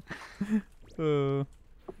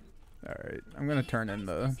 Alright, I'm gonna turn in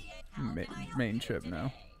the main chip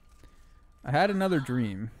now. I had another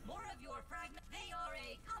dream.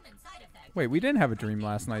 Wait, we didn't have a dream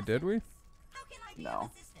last night, did we?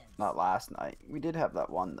 No, not last night. We did have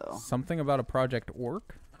that one though. Something about a Project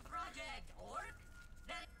Orc?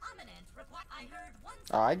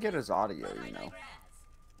 Oh, I get his audio, you know.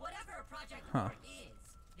 Huh.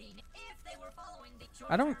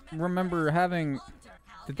 I don't remember having...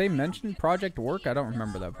 Did they mention Project Orc? I don't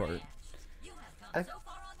remember that part. I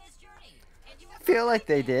feel like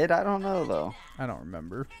they did. I don't know though. I don't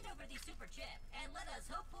remember.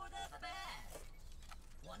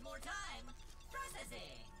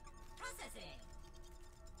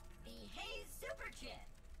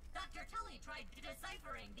 Dr. Tully tried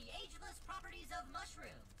deciphering the ageless properties of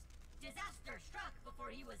mushrooms. Disaster struck before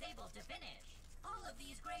he was able to finish. All of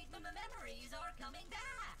these great memories are coming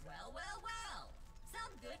back. Well, well, well.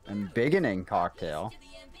 Some good news. Embiggening cocktail. To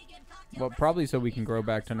the Embiggen cocktail Well, probably so we can grow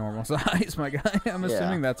back to normal size, my guy. I'm Yeah.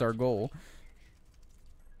 assuming that's our goal.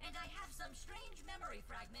 And I have some strange memory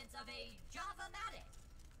fragments of a Java-matic.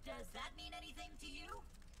 Does that mean anything to you?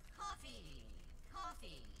 Coffee.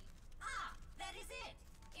 Coffee. Ah, that is it.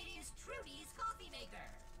 It is is Trudy's coffee maker.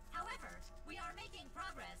 However, we are making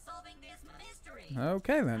progress solving this mystery.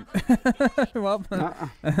 Okay then. Well,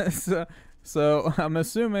 so I'm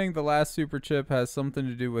assuming the last super chip has something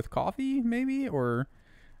to do with coffee, maybe, or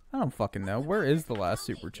I don't fucking know. Where is the last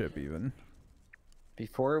super chip even?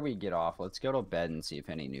 Before we get off, let's go to bed and see if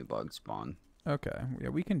any new bugs spawn. Okay, yeah,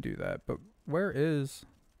 we can do that. But where is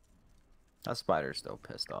That spider's still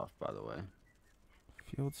pissed off, by the way.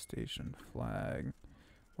 field station flag?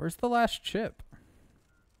 Where's the last chip?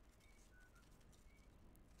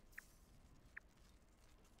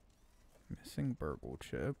 Missing burgle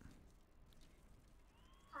chip.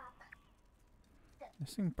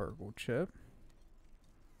 Missing burgle chip.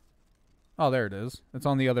 Oh, there it is. It's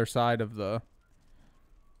on the other side of the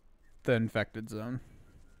infected zone.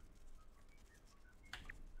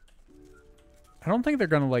 I don't think they're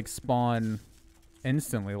gonna like spawn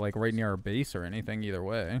instantly, like right near our base or anything either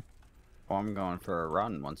way. Well, I'm going for a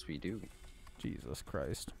run once we do Jesus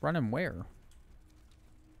Christ. Running where?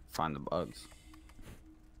 find the bugs.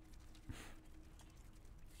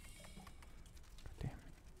 Damn.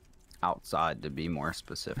 Outside, to be more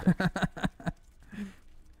specific.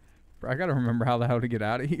 Bro, I gotta remember how the hell to get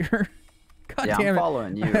out of here. God Yeah, damn I'm it.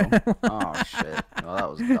 following you. Oh, shit. Well, that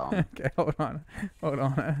was dumb. Okay, hold on. Hold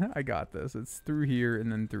on. I got this. It's through here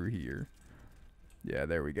and then through here. Yeah,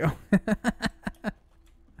 there we go.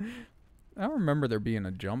 I don't remember there being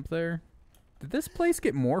a jump there. Did this place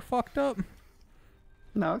get more fucked up?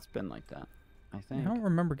 No, it's been like that, I I think. don't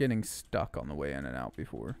remember getting stuck on the way in and out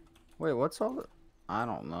before. Wait, what's all the... I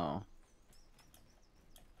don't know.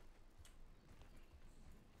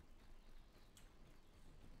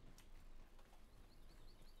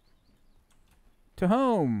 To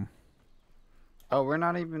home. Oh, we're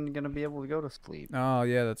not even going to be able to go to sleep. Oh,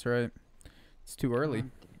 yeah, that's right. It's too early.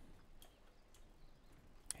 God.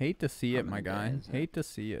 Hate to see How it, my many guy. days is it? Hate to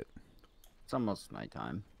see it. It's almost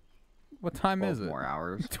nighttime. What time 12 is it? more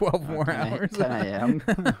hours. 12 more 10 hours. 10 a.m.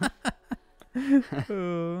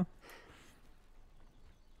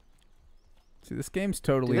 See, this game's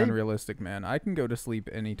totally they- unrealistic, man. I can go to sleep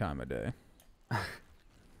any time of day.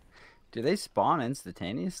 Do they spawn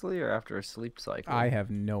instantaneously or after a sleep cycle? I have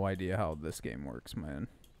no idea how this game works, man.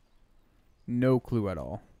 No clue at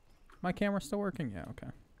all. My camera's still working? Yeah, okay.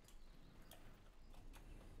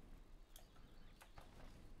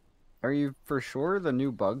 Are you for sure the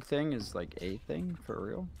new bug thing is like a thing for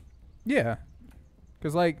real? Yeah.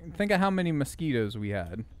 Because, like, think of how many mosquitoes we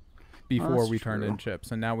had before that's we turned in true.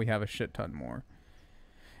 chips, and now we have a shit ton more.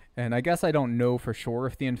 And I guess I don't know for sure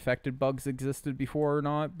if the infected bugs existed before or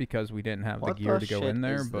not, because we didn't have What the gear the to go shit in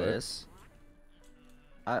there, is but... this?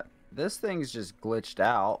 This thing's just glitched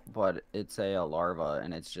out, but it's a larva,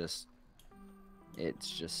 and it's just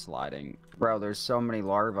sliding. Bro, there's so many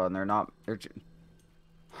larvae, and they're not. They're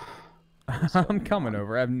I'm coming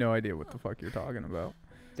over. I have no idea what the fuck you're talking about.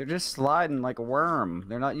 They're just sliding like a worm.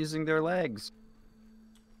 They're not using their legs.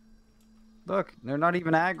 Look, they're not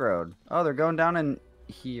even aggroed. Oh, they're going down in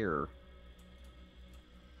here.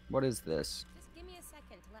 What is this? Just give me a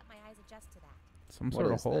second to let my eyes adjust to that. Some What sort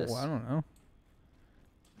of is hole. this? I don't know.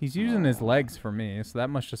 He's using his legs for me, so that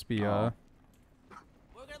must just be Oh.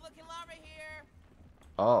 We're gonna look at lava here.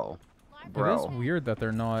 Oh. It Bro. is weird that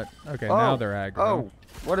they're not. Okay, Oh, now they're aggro. Oh,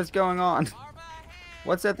 what is going on? Lava ahead.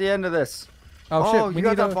 What's at the end of this? Oh, shit. You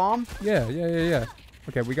got that to... bomb? Yeah.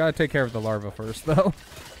 Okay, we gotta take care of the larva first, though.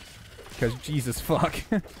 Because Jesus fuck.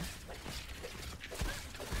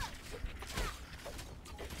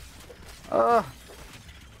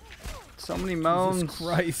 So many moans. Jesus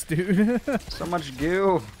Christ, dude. So much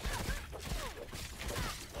goo.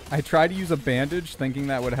 I tried to use a bandage thinking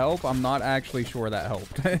that would help. I'm not actually sure that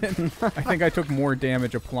helped. I think I took more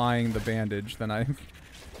damage applying the bandage than I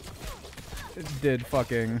did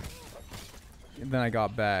fucking... Then I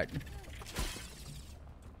got back.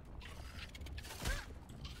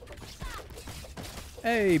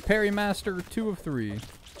 Hey, Parry Master 2 of 3.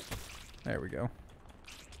 There we go.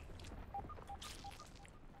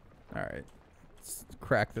 Alright. Let's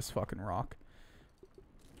crack this fucking rock.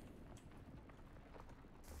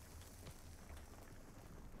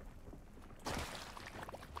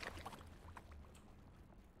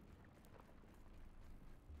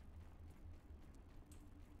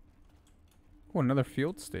 Oh, another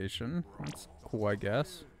field station. That's cool, I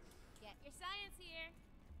guess. Get your science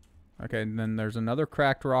here. Okay, and then there's another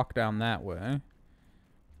cracked rock down that way.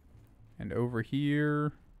 And over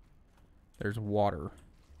here, there's water.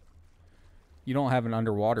 You don't have an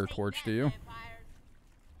underwater torch, do you?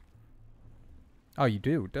 Oh, you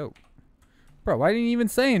do? Dope. Bro, why didn't you even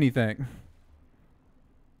say anything?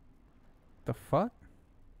 The fuck?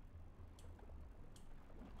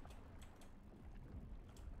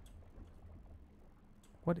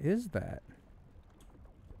 What is that?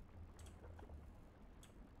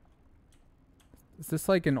 Is this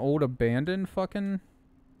like an old abandoned fucking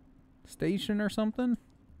station or something?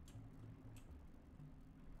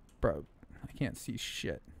 Bro, I can't see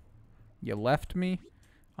shit. You left me.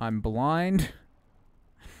 I'm blind.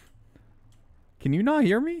 Can you not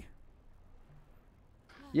hear me?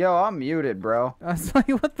 Yo, I'm muted, bro. I was like,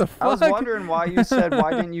 what the fuck? I was wondering why you said,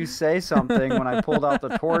 why didn't you say something when I pulled out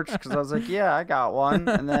the torch? Because I was like, yeah, I got one.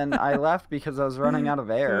 And then I left because I was running out of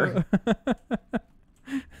air.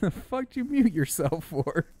 The fuck did you mute yourself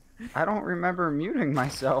for? I don't remember muting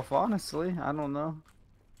myself, honestly. I don't know.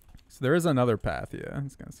 So there is another path, yeah, I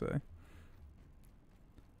was going to say.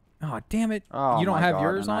 Oh, damn it. Oh, you don't my have God,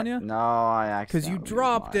 yours and on you? No, I accidentally Because you used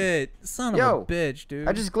dropped mine. it. Son of Yo, a bitch, dude.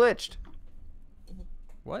 I just glitched.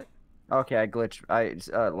 What? Okay, I glitched. I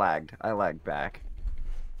lagged. I lagged back.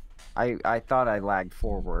 I thought I lagged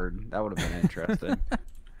forward. That would have been interesting.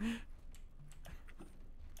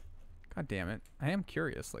 God damn it. I am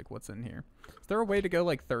curious, like, what's in here. Is there a way to go,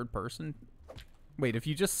 like, third person? Wait, if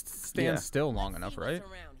you just stand still long enough, right?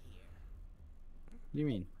 What do you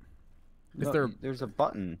mean? Is No, there... There's a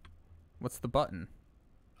button. What's the button?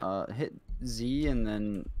 Hit Z and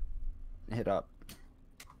then hit up.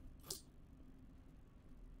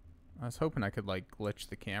 I was hoping I could, like, glitch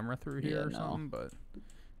the camera through here Yeah, or no. something, but...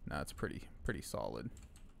 No, it's pretty solid.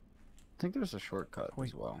 I think there's a shortcut Wait,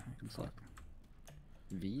 as well. It's fuck. like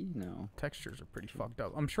V? No. Textures are pretty fucked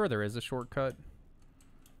up. I'm sure there is a shortcut.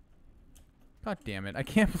 God damn it. I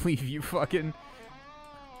can't believe you fucking...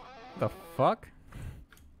 The fuck?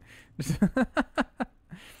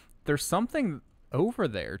 There's something over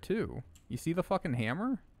there, too. You see the fucking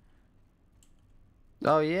hammer?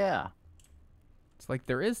 Oh, yeah. It's like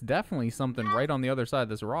there is definitely something right on the other side of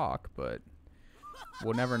this rock, but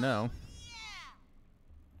we'll never know.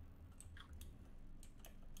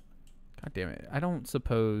 God damn it. I don't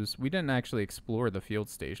suppose... We didn't actually explore the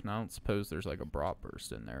field station. I don't suppose there's like a brat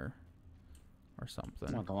burst in there or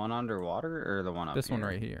something. What, the one underwater or the one up This here? one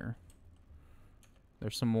right here.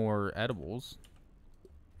 There's some more edibles.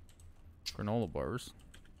 Granola bars.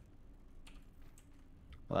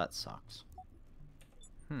 Well, that sucks.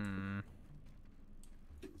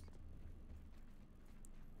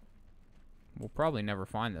 We'll probably never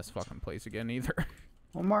find this fucking place again either.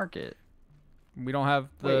 We'll mark it. We don't have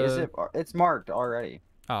the... Wait, is it? It's marked already.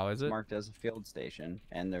 Oh, is it? It's marked as a field station,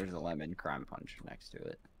 and there's a lemon crime punch next to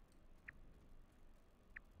it.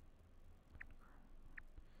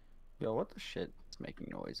 Yo, what the shit is making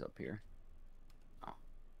noise up here? Oh.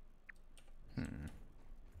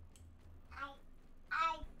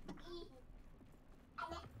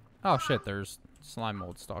 Oh shit, there's slime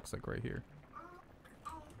mold stalks like right here.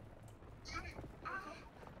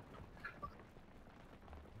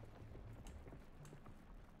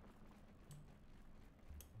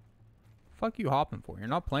 Fuck you hopping for? You're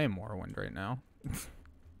not playing Morrowind right now.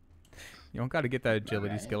 You don't got to get that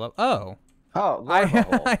agility skill up. Oh. Oh, larva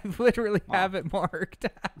hole. I literally have it marked.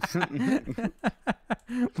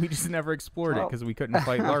 We just never explored it because we couldn't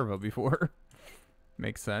fight larva before.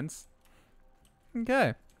 Makes sense.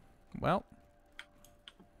 Okay. Well.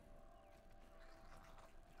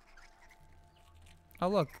 Oh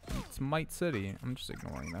look, it's Mite City. I'm just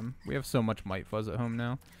ignoring them. We have so much Mite Fuzz at home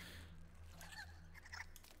now.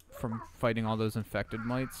 From fighting all those infected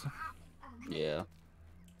mites. Yeah.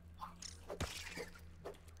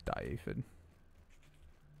 Die aphid.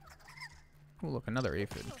 Oh look, another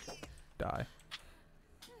aphid. Die.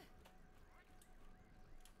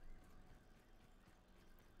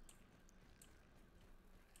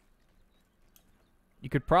 You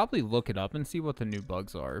could probably look it up and see what the new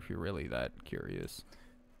bugs are if you're really that curious.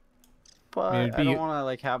 But I mean, I don't want to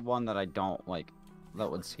like have one that I don't like that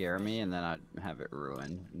would scare me and then I'd have it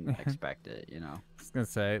ruined and expect it, you know. I was gonna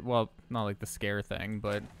say, well, not like the scare thing,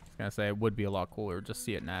 but I was gonna say it would be a lot cooler just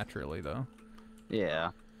see it naturally though.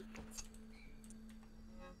 Yeah.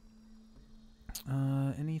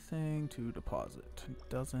 Anything to deposit?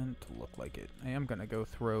 Doesn't look like it. I am gonna go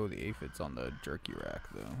throw the aphids on the jerky rack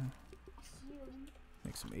though.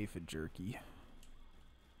 Make some aphid jerky.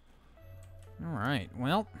 Alright,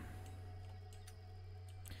 well.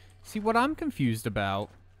 See, what I'm confused about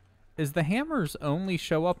is the hammers only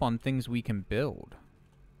show up on things we can build.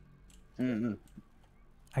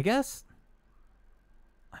 I guess...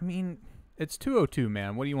 I mean, it's 2:02,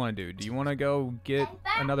 man. What do you want to do? Do you want to go get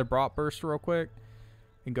another brat burst real quick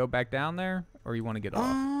and go back down there? Or you want to get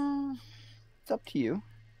off? It's up to you.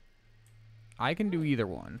 I can do either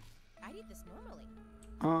one. I eat this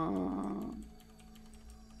normally.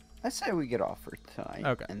 I say we get off for tonight.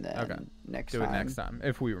 Okay. And then next Do time. it next time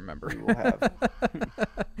if we remember. We will have.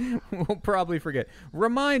 We'll probably forget.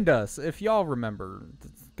 Remind us if y'all remember.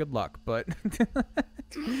 Good luck, but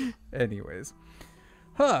anyways.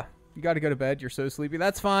 You got to go to bed. You're so sleepy.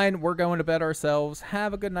 That's fine. We're going to bed ourselves.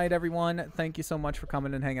 Have a good night, everyone. Thank you so much for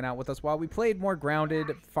coming and hanging out with us while we played more Grounded.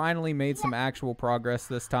 Finally made some actual progress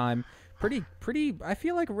this time. Pretty, I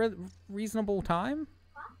feel like a reasonable time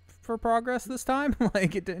for progress this time.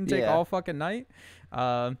 Like, it didn't take all fucking night.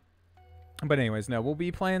 But anyways, no, we'll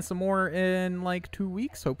be playing some more in like 2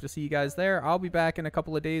 weeks. Hope to see you guys there. I'll be back in a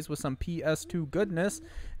couple of days with some PS2 goodness.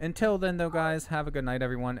 Until then, though, guys, have a good night,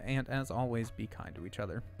 everyone. And as always, be kind to each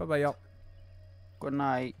other. Bye-bye, y'all. Good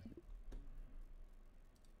night.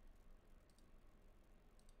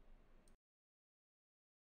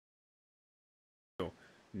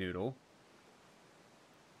 Noodle.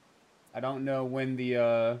 I don't know when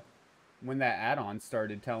the when that add-on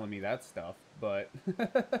started telling me that stuff, but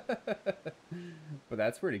but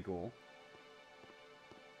that's pretty cool.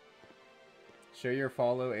 Show your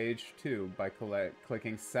follow age 2 by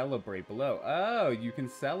clicking celebrate below. Oh, you can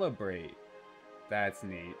celebrate. That's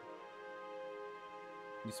neat.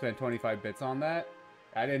 You spent 25 bits on that?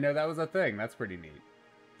 I didn't know that was a thing. That's pretty neat.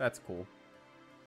 That's cool.